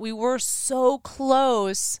fact that we were so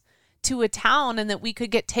close to a town and that we could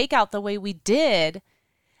get takeout the way we did.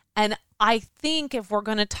 And I think if we're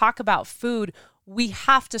going to talk about food, we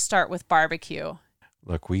have to start with barbecue.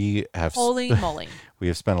 Look, we have holy moly. We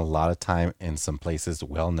have spent a lot of time in some places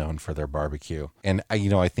well known for their barbecue. And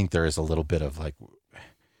I think there is a little bit of like,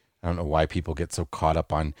 I don't know why people get so caught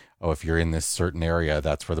up on, oh, if you're in this certain area,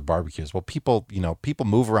 that's where the barbecue is. Well, people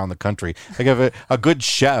move around the country. Like if a good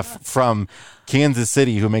chef from Kansas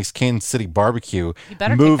City who makes Kansas City barbecue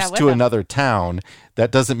moves to another town, that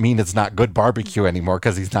doesn't mean it's not good barbecue anymore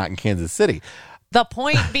because he's not in Kansas City. The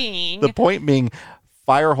point being,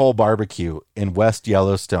 Firehole Barbecue in West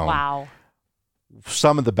Yellowstone. Wow.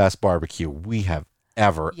 Some of the best barbecue we have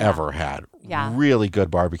ever had. Yeah. Really good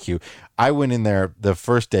barbecue. I went in there the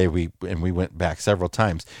first day we went back several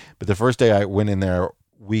times, but the first day I went in there,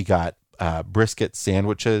 we got brisket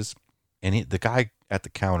sandwiches, and the guy at the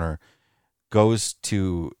counter goes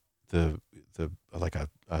to the like a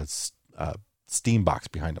steam box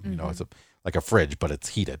behind him. Mm-hmm. You know, it's like a fridge, but it's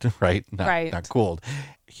heated, right? Not cooled.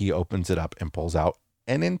 He opens it up and pulls out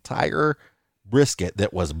an entire brisket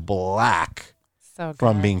that was black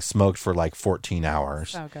from being smoked for like 14 hours.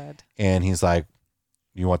 So good. And he's like,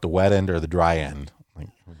 you want the wet end or the dry end? Like,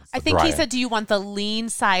 I think he said, do you want the lean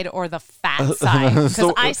side or the fat side?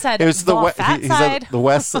 Because I said it was the fat side.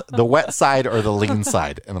 Said the wet side or the lean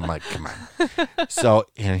side. And I'm like, come on. So,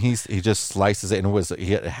 and he just slices it, and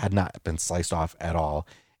it had not been sliced off at all.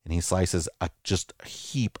 And he slices just a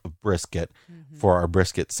heap of brisket for our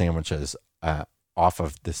brisket sandwiches off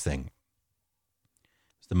of this thing.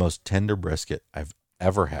 It's the most tender brisket I've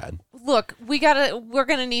ever had. Look, we're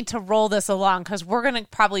gonna need to roll this along because we're gonna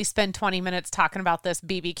probably spend 20 minutes talking about this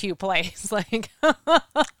BBQ place. Like,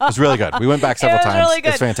 it's really good. We went back several times. Really good.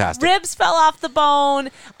 It's fantastic. Ribs fell off the bone.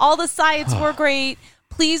 All the sides were great.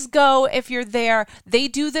 Please go if you're there. They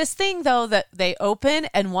do this thing, though, that they open,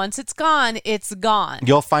 and once it's gone, it's gone.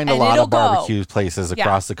 You'll find a lot of barbecue places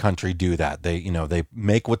across the country do that. They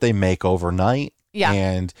make what they make overnight,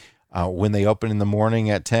 and when they open in the morning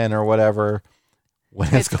at 10 or whatever,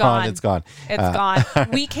 when it's gone, it's gone. It's gone.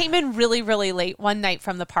 We came in really, really late one night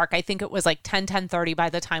from the park. I think it was like 10:30 by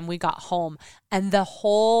the time we got home, and the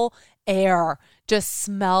whole air just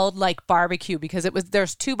smelled like barbecue because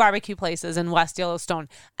there's 2 barbecue places in West Yellowstone,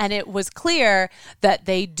 and it was clear that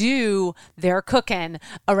they do their cooking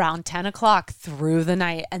around 10 o'clock through the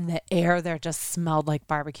night, and the air there just smelled like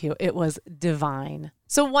barbecue. It was divine.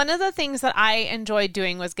 So one of the things that I enjoyed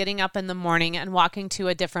doing was getting up in the morning and walking to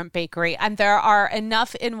a different bakery. And there are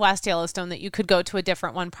enough in West Yellowstone that you could go to a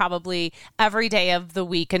different one probably every day of the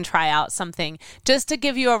week and try out something. Just to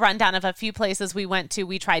give you a rundown of a few places we went to,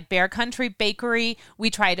 we tried Bear Country Bakery, we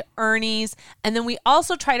tried Ernie's, and then we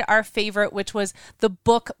also tried our favorite, which was the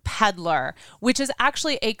Book Peddler, which is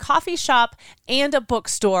actually a coffee shop and a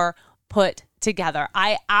bookstore put together.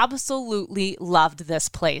 I absolutely loved this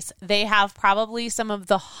place. They have probably some of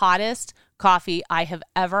the hottest coffee I have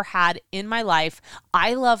ever had in my life.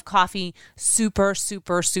 I love coffee super,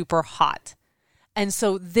 super, super hot. And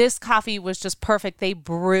so this coffee was just perfect. They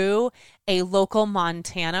brew a local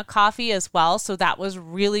Montana coffee as well. So that was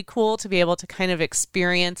really cool to be able to kind of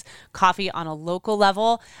experience coffee on a local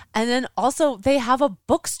level. And then also they have a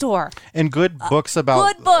bookstore. And good books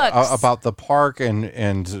about the park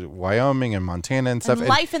and Wyoming and Montana and stuff. And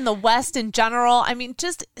life in the West in general. I mean,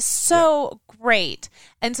 just so great.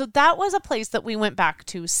 And so that was a place that we went back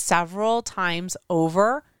to several times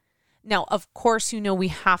over. Now, of course, we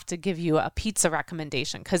have to give you a pizza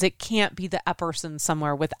recommendation because it can't be the Epperson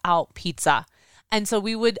somewhere without pizza. And so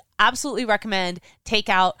we would absolutely recommend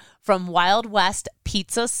takeout from Wild West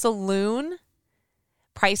Pizza Saloon.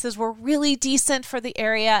 Prices were really decent for the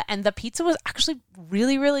area, and the pizza was actually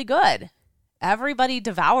really, really good. Everybody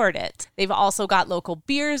devoured it. They've also got local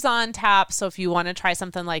beers on tap. So if you want to try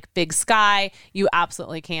something like Big Sky, you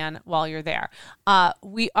absolutely can while you're there.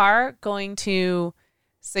 We are going to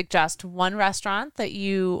suggest one restaurant that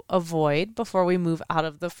you avoid before we move out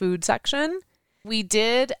of the food section. We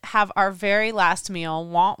did have our very last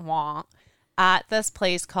meal, at this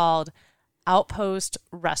place called Outpost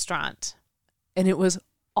Restaurant. And it was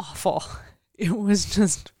awful. It was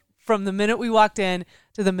just from the minute we walked in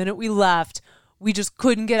to the minute we left, we just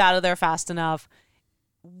couldn't get out of there fast enough.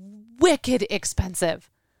 wicked expensive.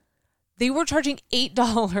 They were charging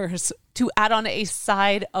 $8 to add on a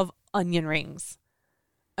side of onion rings.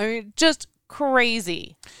 I mean, just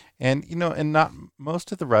crazy. And, and not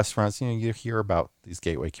most of the restaurants, you hear about these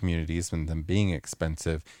gateway communities and them being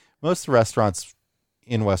expensive. Most of the restaurants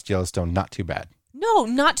in West Yellowstone, not too bad. No,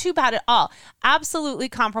 not too bad at all. Absolutely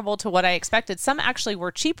comparable to what I expected. Some actually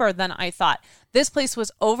were cheaper than I thought. This place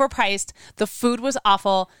was overpriced. The food was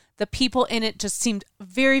awful. The people in it just seemed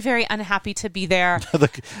very, very unhappy to be there.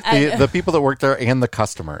 the people that work there and the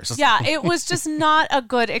customers. Yeah, it was just not a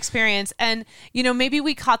good experience. And, maybe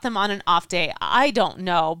we caught them on an off day. I don't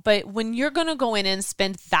know. But when you're going to go in and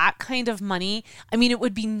spend that kind of money, I mean, it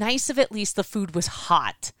would be nice if at least the food was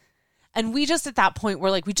hot. And we just, at that point,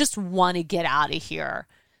 we're like, we just want to get out of here.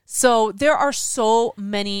 So there are so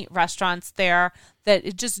many restaurants there that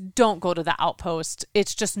it just don't go to the Outpost.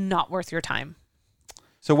 It's just not worth your time.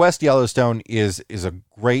 So West Yellowstone is a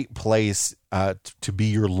great place to be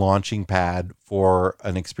your launching pad for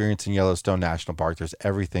an experience in Yellowstone National Park. There's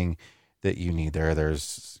everything that you need there.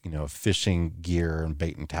 There's, fishing gear and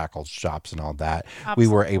bait and tackle shops and all that. Absolutely.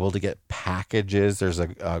 We were able to get packages. There's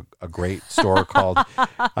a great store called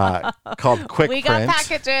Quick We Print. got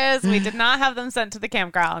packages. We did not have them sent to the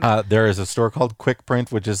campground. There is a store called Quick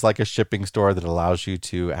Print, which is like a shipping store that allows you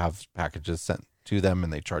to have packages sent to them,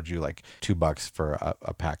 and they charge you like $2 for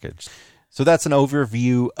a package. So that's an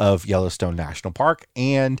overview of Yellowstone National Park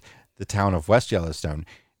and the town of West Yellowstone.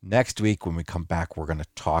 Next week, when we come back, we're going to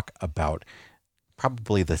talk about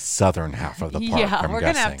probably the southern half of the park. Yeah, we're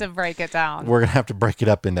going to have to break it down. We're going to have to break it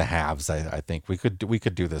up into halves. I think we could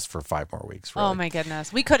do this for 5 more weeks. Really. Oh my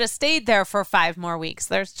goodness. We could have stayed there for 5 more weeks.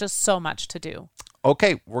 There's just so much to do.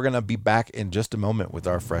 Okay, we're going to be back in just a moment with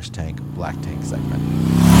our Fresh Tank Black Tank segment.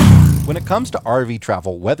 When it comes to RV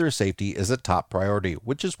travel, weather safety is a top priority,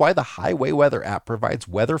 which is why the Highway Weather app provides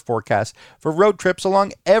weather forecasts for road trips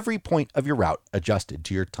along every point of your route, adjusted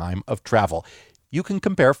to your time of travel. You can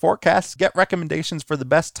compare forecasts, get recommendations for the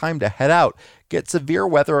best time to head out, get severe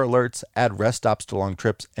weather alerts, add rest stops to long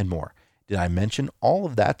trips, and more. Did I mention all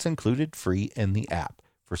of that's included free in the app?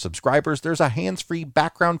 For subscribers, there's a hands-free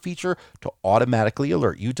background feature to automatically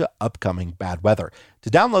alert you to upcoming bad weather. To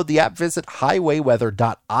download the app, visit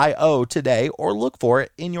highwayweather.io today or look for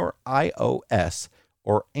it in your iOS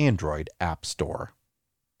or Android app store.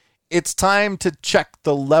 It's time to check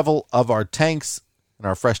the level of our tanks in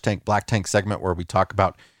our Fresh Tank Black Tank segment, where we talk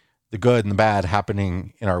about the good and the bad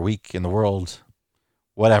happening in our week, in the world,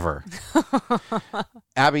 whatever.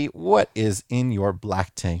 Abby, what is in your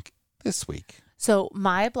black tank this week? So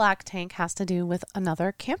my black tank has to do with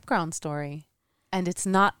another campground story, and it's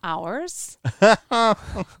not ours. But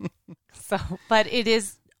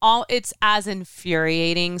it's as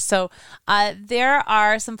infuriating. So there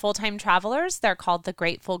are some full-time travelers. They're called the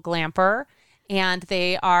Grateful Glamper, and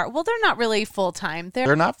they're not really full-time.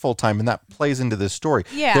 They're not full-time, and that plays into this story.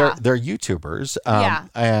 Yeah. They're YouTubers,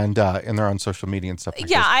 and they're on social media and stuff like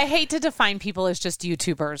yeah, this. I hate to define people as just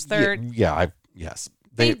YouTubers. They're Yes.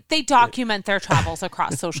 They document their travels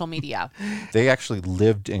across social media. They actually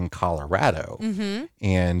lived in Colorado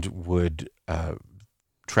and would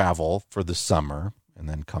travel for the summer and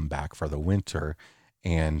then come back for the winter,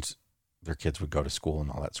 and their kids would go to school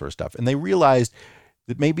and all that sort of stuff. And they realized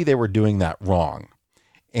that maybe they were doing that wrong.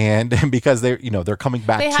 And because they're coming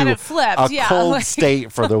back to a cold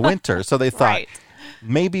state for the winter. So they thought, right.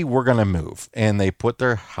 Maybe we're going to move. And they put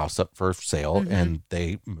their house up for sale and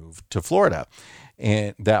they moved to Florida.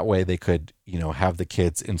 And that way they could, have the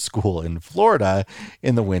kids in school in Florida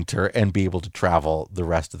in the winter and be able to travel the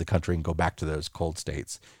rest of the country and go back to those cold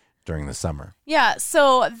states during the summer. Yeah,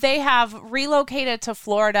 so they have relocated to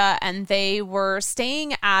Florida, and they were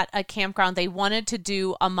staying at a campground. They wanted to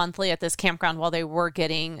do a monthly at this campground while they were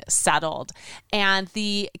getting settled. And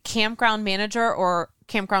the campground manager or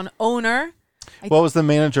campground owner... What was the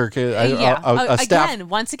manager? A staff.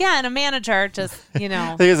 Once again, a manager just,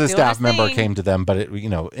 Because a staff member came to them, but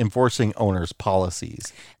enforcing owners'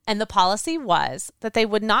 policies. And the policy was that they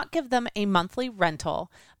would not give them a monthly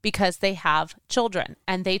rental because they have children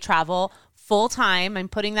and they travel full time, I'm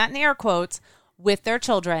putting that in air quotes, with their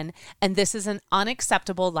children. And this is an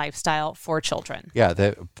unacceptable lifestyle for children.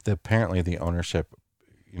 Yeah, apparently the ownership,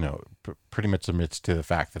 pretty much admits to the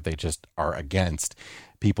fact that they just are against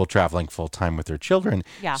people traveling full time with their children.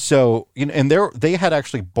 Yeah. So, and they had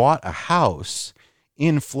actually bought a house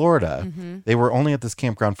in Florida. Mm-hmm. They were only at this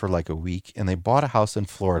campground for like a week, and they bought a house in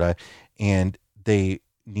Florida, and they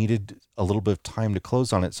needed a little bit of time to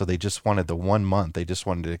close on it. So they just wanted the 1 month. They just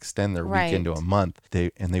wanted to extend their weekend to a month.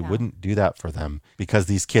 They wouldn't do that for them because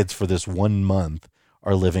these kids for this 1 month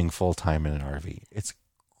are living full time in an RV. It's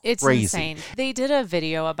It's crazy. insane. They did a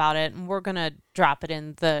video about it, and we're going to drop it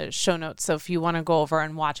in the show notes. So if you want to go over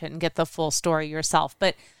and watch it and get the full story yourself.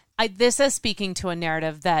 But this is speaking to a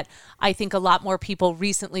narrative that I think a lot more people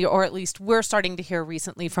recently, or at least we're starting to hear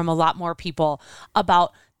recently from a lot more people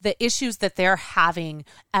about the issues that they're having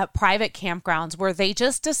at private campgrounds where they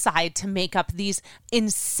just decide to make up these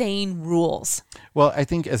insane rules. Well, I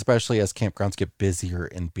think especially as campgrounds get busier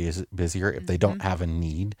and busier, if they don't have a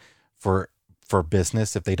need for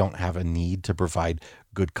business, if they don't have a need to provide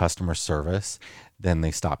good customer service, then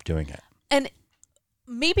they stop doing it. And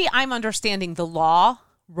maybe I'm understanding the law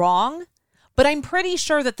wrong, but I'm pretty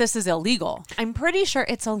sure that this is illegal. I'm pretty sure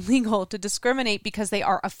it's illegal to discriminate because they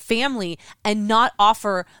are a family and not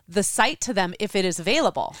offer the site to them if it is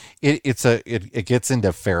available. It gets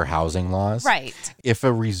into fair housing laws. Right. If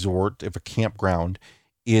a campground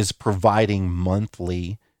is providing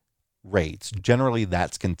monthly rates, generally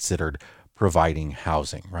that's considered providing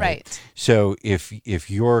housing, right? So if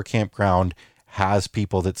your campground has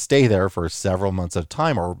people that stay there for several months of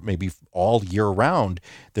time, or maybe all year round,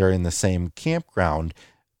 they're in the same campground,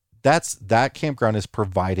 that campground is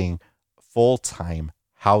providing full-time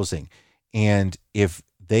housing. And if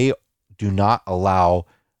they do not allow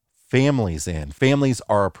families in, families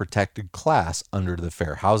are a protected class under the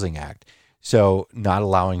Fair Housing Act. So not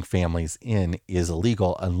allowing families in is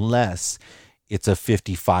illegal unless it's a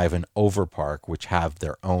 55 and over park, which have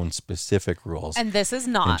their own specific rules. And this is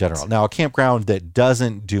not. In general. Now, a campground that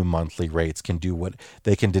doesn't do monthly rates can do what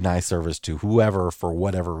they can deny service to whoever for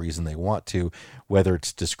whatever reason they want to, whether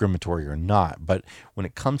it's discriminatory or not. But when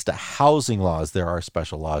it comes to housing laws, there are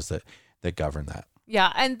special laws that govern that.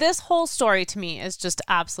 Yeah. And this whole story to me is just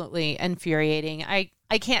absolutely infuriating. I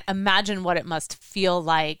can't imagine what it must feel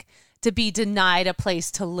like to be denied a place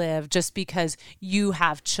to live just because you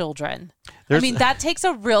have children. I mean, that takes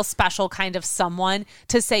a real special kind of someone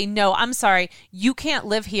to say, no, I'm sorry, you can't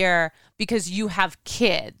live here because you have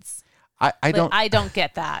kids. I don't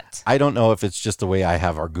get that. I don't know if it's just the way I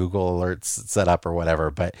have our Google alerts set up or whatever,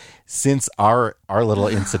 but since our little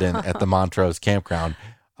incident at the Montrose campground,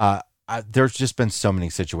 there's just been so many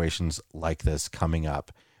situations like this coming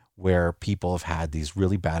up where people have had these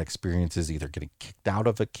really bad experiences, either getting kicked out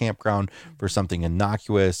of a campground for something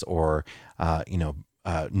innocuous or,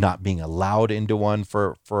 not being allowed into one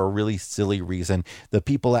for a really silly reason. The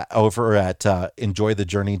people over at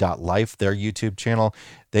enjoythejourney.life, their YouTube channel,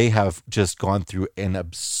 they have just gone through an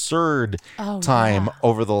absurd time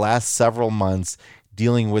over the last several months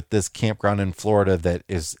dealing with this campground in Florida that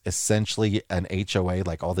is essentially an HOA,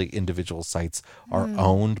 like all the individual sites are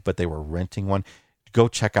owned, but they were renting one. Go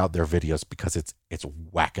check out their videos because it's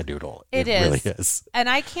wackadoodle. It really is. And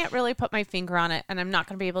I can't really put my finger on it, and I'm not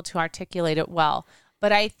going to be able to articulate it well.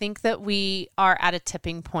 But I think that we are at a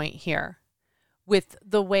tipping point here with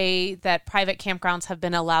the way that private campgrounds have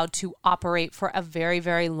been allowed to operate for a very,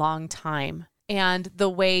 very long time. And the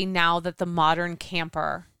way now that the modern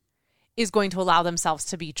camper is going to allow themselves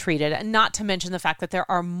to be treated. And not to mention the fact that there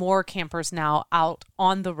are more campers now out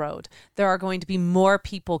on the road. There are going to be more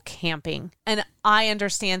people camping. And I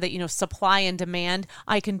understand that, supply and demand,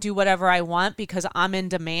 I can do whatever I want because I'm in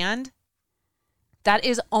demand. That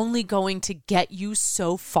is only going to get you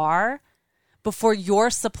so far before your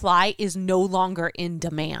supply is no longer in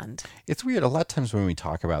demand. It's weird. A lot of times when we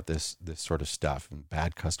talk about this sort of stuff and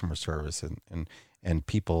bad customer service and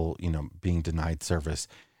people, being denied service,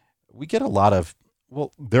 we get a lot of,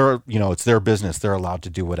 it's their business. They're allowed to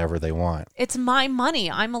do whatever they want. It's my money.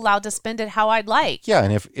 I'm allowed to spend it how I'd like. Yeah,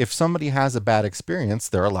 and if somebody has a bad experience,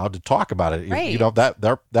 they're allowed to talk about it. Right.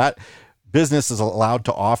 That business is allowed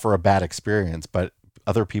to offer a bad experience, but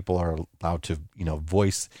other people are allowed to,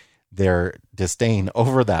 voice their disdain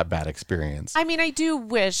over that bad experience. I mean, I do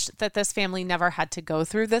wish that this family never had to go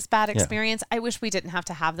through this bad experience. Yeah. I wish we didn't have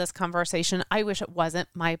to have this conversation. I wish it wasn't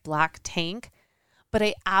my black tank. But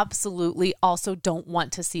I absolutely also don't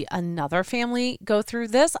want to see another family go through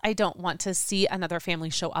this. I don't want to see another family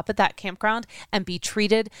show up at that campground and be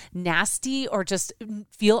treated nasty or just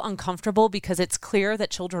feel uncomfortable because it's clear that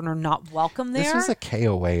children are not welcome there. This is a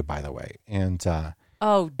KOA, by the way. And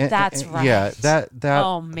that's right. Yeah,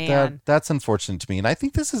 oh man, that's unfortunate to me. And I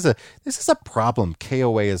think this is a problem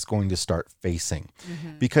KOA is going to start facing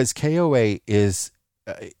because KOA is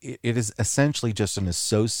it is essentially just an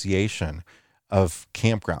association of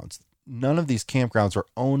campgrounds. None of these campgrounds are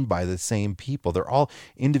owned by the same people. They're all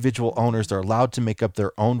individual owners. They're allowed to make up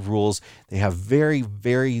their own rules. They have very,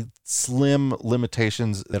 very slim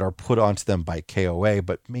limitations that are put onto them by KOA,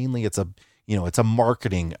 but mainly it's a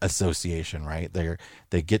marketing association, right?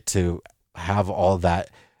 They get to have all that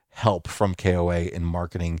help from KOA in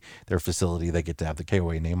marketing their facility. They get to have the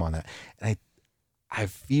KOA name on that. And I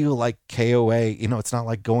feel like KOA, it's not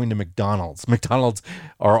like going to McDonald's. McDonald's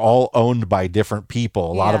are all owned by different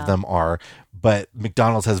people. A lot of them are, but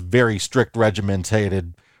McDonald's has very strict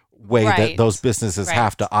regimented way that those businesses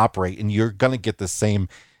have to operate. And you're going to get the same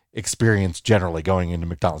experience generally going into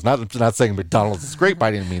McDonald's. Not saying McDonald's is great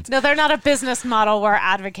by any means. No, they're not a business model we're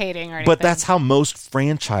advocating or anything. But that's how most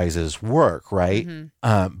franchises work, right?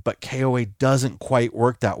 But KOA doesn't quite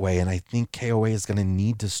work that way. And I think KOA is going to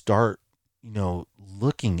need to start,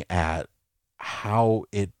 looking at how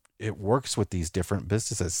it works with these different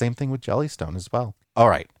businesses. Same thing with Jellystone as well. All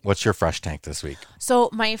right. What's your fresh tank this week? So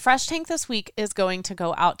my fresh tank this week is going to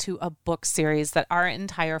go out to a book series that our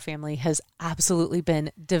entire family has absolutely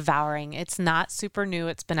been devouring. It's not super new.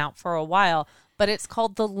 It's been out for a while, but it's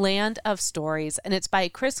called The Land of Stories, and it's by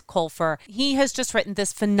Chris Colfer. He has just written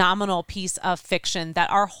this phenomenal piece of fiction that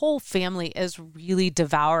our whole family is really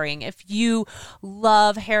devouring. If you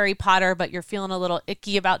love Harry Potter, but you're feeling a little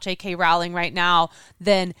icky about J.K. Rowling right now,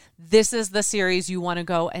 then this is the series you want to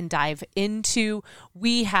go and dive into.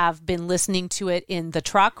 We have been listening to it in the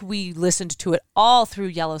truck. We listened to it all through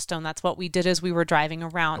Yellowstone. That's what we did as we were driving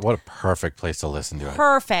around. What a perfect place to listen to it.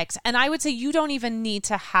 Perfect. And I would say you don't even need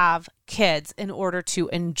to have kids in order to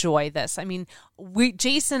enjoy this. I mean,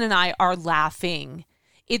 Jason and I are laughing.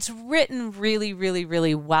 It's written really, really,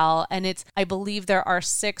 really well. And I believe there are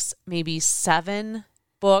 6, maybe 7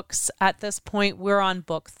 books at this point. We're on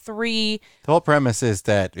book 3. The whole premise is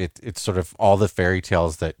that it's sort of all the fairy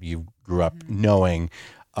tales that you grew up knowing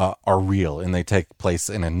are real, and they take place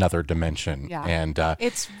in another dimension. Yeah. And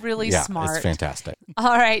it's really smart. It's fantastic.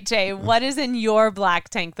 All right, Jay, what is in your black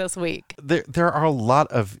tank this week? There are a lot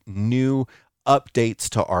of new updates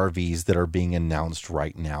to RVs that are being announced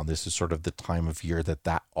right now. This is sort of the time of year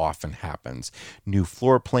that often happens. New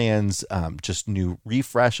floor plans, just new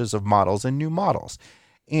refreshes of models and new models.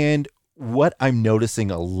 And what I'm noticing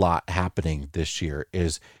a lot happening this year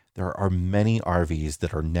is there are many RVs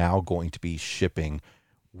that are now going to be shipping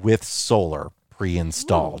with solar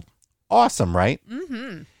pre-installed. Ooh. Awesome, right?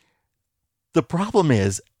 Mm-hmm. The problem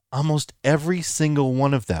is almost every single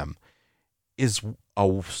one of them is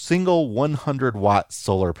a single 100-watt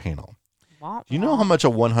solar panel. Wow. Do you know how much a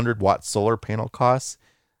 100-watt solar panel costs?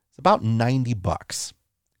 It's about $90.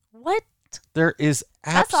 What? There is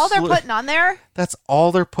That's all they're putting on there? That's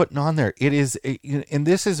all they're putting on there. It is, and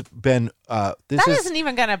this has been... isn't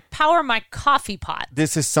even going to power my coffee pot.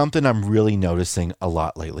 This is something I'm really noticing a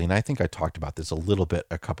lot lately, and I think I talked about this a little bit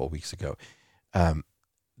a couple of weeks ago.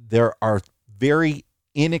 There are very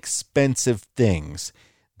inexpensive things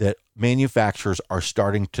that manufacturers are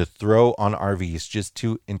starting to throw on RVs just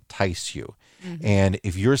to entice you. Mm-hmm. And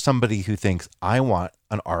if you're somebody who thinks, I want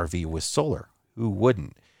an RV with solar, who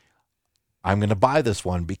wouldn't? I'm going to buy this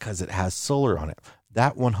one because it has solar on it.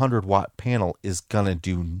 That 100-watt panel is going to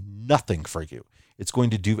do nothing for you. It's going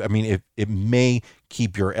to do, it may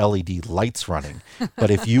keep your LED lights running, but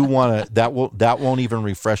if you want to, that won't even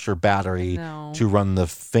refresh your battery to run the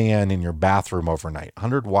fan in your bathroom overnight.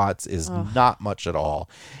 100 watts is not much at all.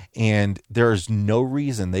 And there's no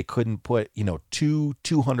reason they couldn't put, 2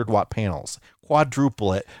 200-watt panels,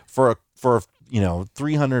 quadruple it for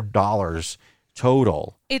 $300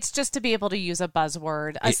 total. It's just to be able to use a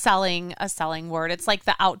buzzword, a selling word. It's like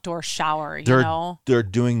the outdoor shower, They're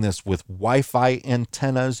doing this with Wi-Fi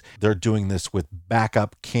antennas. They're doing this with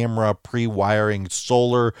backup camera, pre-wiring,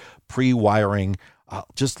 solar pre-wiring.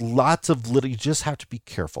 Just lots of little, you just have to be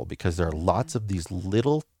careful because there are lots of these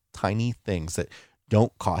little tiny things that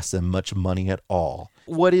don't cost them much money at all.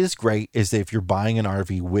 What is great is that if you're buying an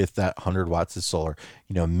RV with that 100 watts of solar,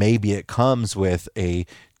 maybe it comes with a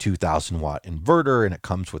 2,000 watt inverter and it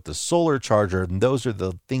comes with the solar charger. And those are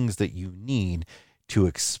the things that you need to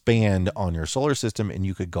expand on your solar system. And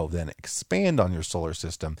you could go then expand on your solar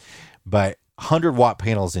system. But 100 watt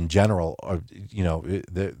panels in general are,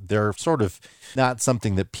 they're sort of not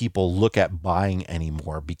something that people look at buying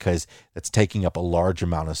anymore because it's taking up a large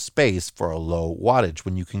amount of space for a low wattage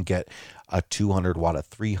when you can get a 200 watt, a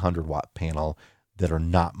 300 watt panel that are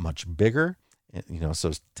not much bigger, so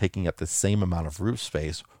it's taking up the same amount of roof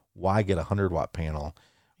space. Why get a 100 watt panel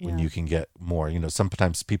when you can get more?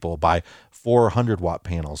 Sometimes people will buy 400 watt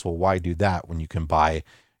panels. Well, why do that when you can buy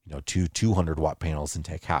 2 200 watt panels and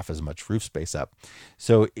take half as much roof space up?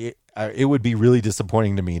 So it would be really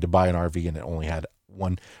disappointing to me to buy an RV and it only had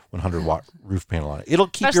one 100 watt roof panel on it. It'll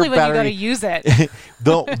keep especially your battery. When you go to use it.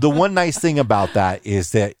 The one nice thing about that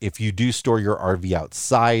is that if you do store your RV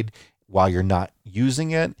outside while you're not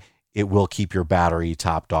using it, it will keep your battery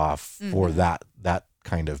topped off for that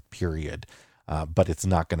kind of period. but it's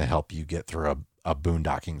not going to help you get through a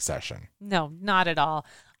boondocking session. No, not at all.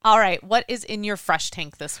 All right. What is in your fresh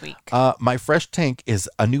tank this week? My fresh tank is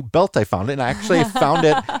a new belt I found, and I actually found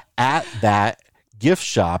it at that gift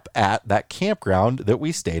shop at that campground that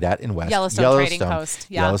we stayed at in West Yellowstone Trading Post.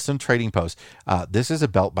 Yeah. Yellowstone Trading Post. This is a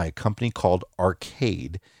belt by a company called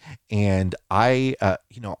Arcade, and I'm a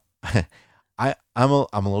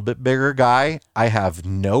little bit bigger guy. I have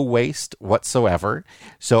no waist whatsoever,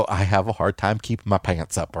 so I have a hard time keeping my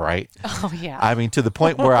pants up. All right. Oh yeah. I mean, to the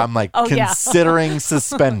point where I'm like considering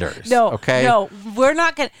suspenders. No, okay. No, we're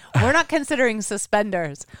not considering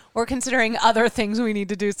suspenders. We're considering other things we need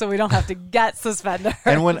to do so we don't have to get suspenders.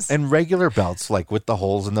 And regular belts, like with the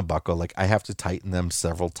holes in the buckle, like I have to tighten them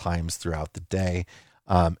several times throughout the day.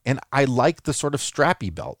 And I like the sort of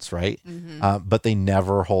strappy belts, right? Mm-hmm. But they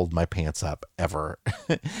never hold my pants up ever.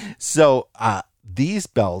 So these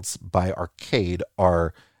belts by Arcade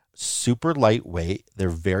are super lightweight. They're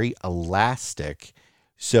very elastic.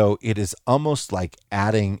 So it is almost like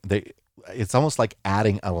adding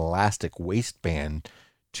an elastic waistband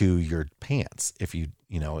to your pants if you're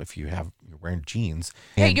wearing jeans.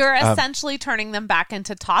 And, you're essentially turning them back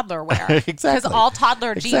into toddler wear. Exactly. Because all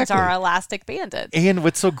toddler jeans are elastic banded. And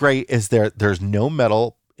what's so great is there's no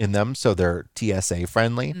metal in them, so they're TSA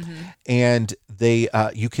friendly. Mm-hmm. And they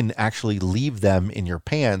you can actually leave them in your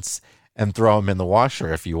pants and throw them in the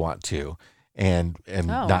washer if you want to, and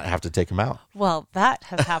not have to take them out. Well, that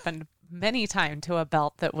has happened many times to a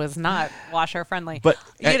belt that was not washer friendly. But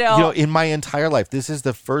in my entire life, this is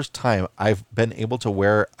the first time I've been able to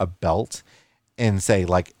wear a belt and say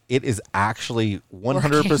like it is actually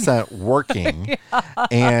 100% working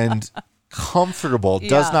and comfortable,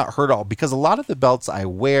 does not hurt at all. Because a lot of the belts I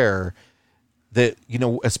wear that,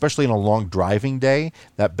 especially in a long driving day,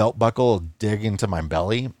 that belt buckle will dig into my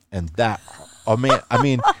belly, and that, oh man, I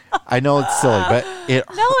mean, I know it's silly, but it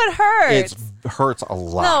hurts. It hurts a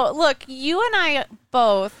lot. No, look, you and I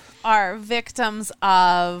both are victims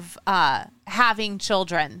of having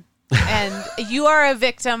children. And you are a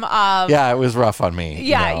victim of... Yeah, it was rough on me.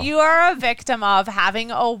 Yeah, you are a victim of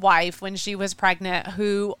having a wife when she was pregnant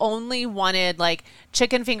who only wanted like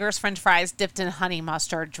chicken fingers, French fries dipped in honey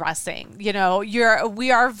mustard dressing.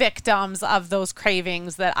 We are victims of those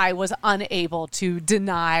cravings that I was unable to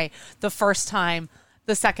deny the first time,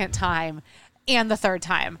 the second time, and the third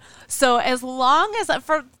time. So as long as,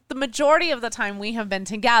 for the majority of the time we have been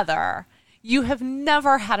together, you have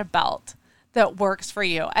never had a belt that works for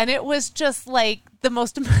you. And it was just like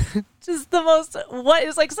what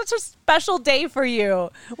is like such a special day for you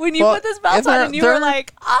when you put this belt on and you were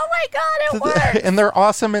like, oh my God, it works. And they're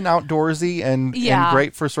awesome and outdoorsy and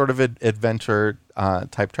great for sort of adventure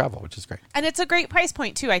type travel, which is great. And it's a great price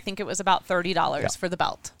point too. I think it was about $30 for the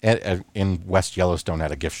belt. In West Yellowstone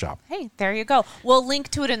at a gift shop. Hey, there you go. We'll link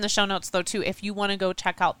to it in the show notes though too if you want to go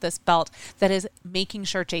check out this belt that is making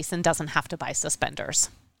sure Jason doesn't have to buy suspenders.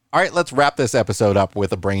 All right, let's wrap this episode up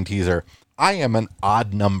with a brain teaser. I am an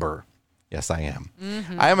odd number. Yes, I am.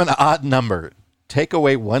 Mm-hmm. I am an odd number. Take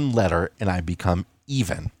away one letter and I become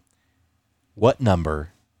even. What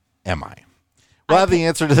number am I? We'll have the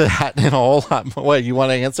answer to that in a whole lot more. What, you want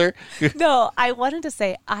to answer? No, I wanted to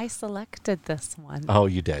say I selected this one. Oh,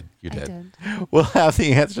 you did. I did. We'll have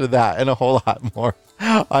the answer to that and a whole lot more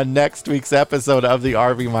on next week's episode of the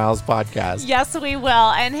RV Miles podcast. Yes, we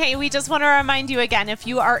will. And hey, we just want to remind you again, if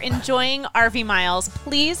you are enjoying RV Miles,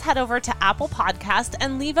 please head over to Apple Podcast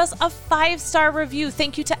and leave us a 5-star review.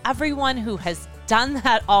 Thank you to everyone who has done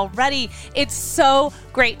that already. It's so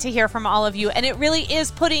great to hear from all of you, and it really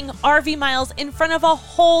is putting RV Miles in front of a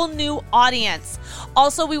whole new audience.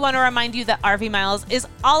 Also, we want to remind you that RV Miles is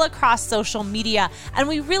all across social media, and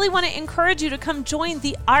we really want to encourage you to come join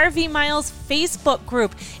the RV Miles Facebook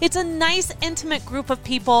group. It's a nice, intimate group of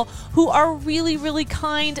people who are really, really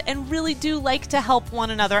kind and really do like to help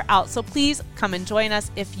one another out. So please come and join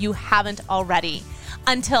us if you haven't already.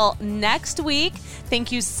 Until next week,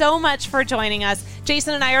 thank you so much for joining us.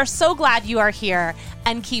 Jason and I are so glad you are here,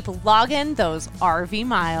 and keep logging those RV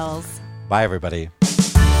miles. Bye, everybody.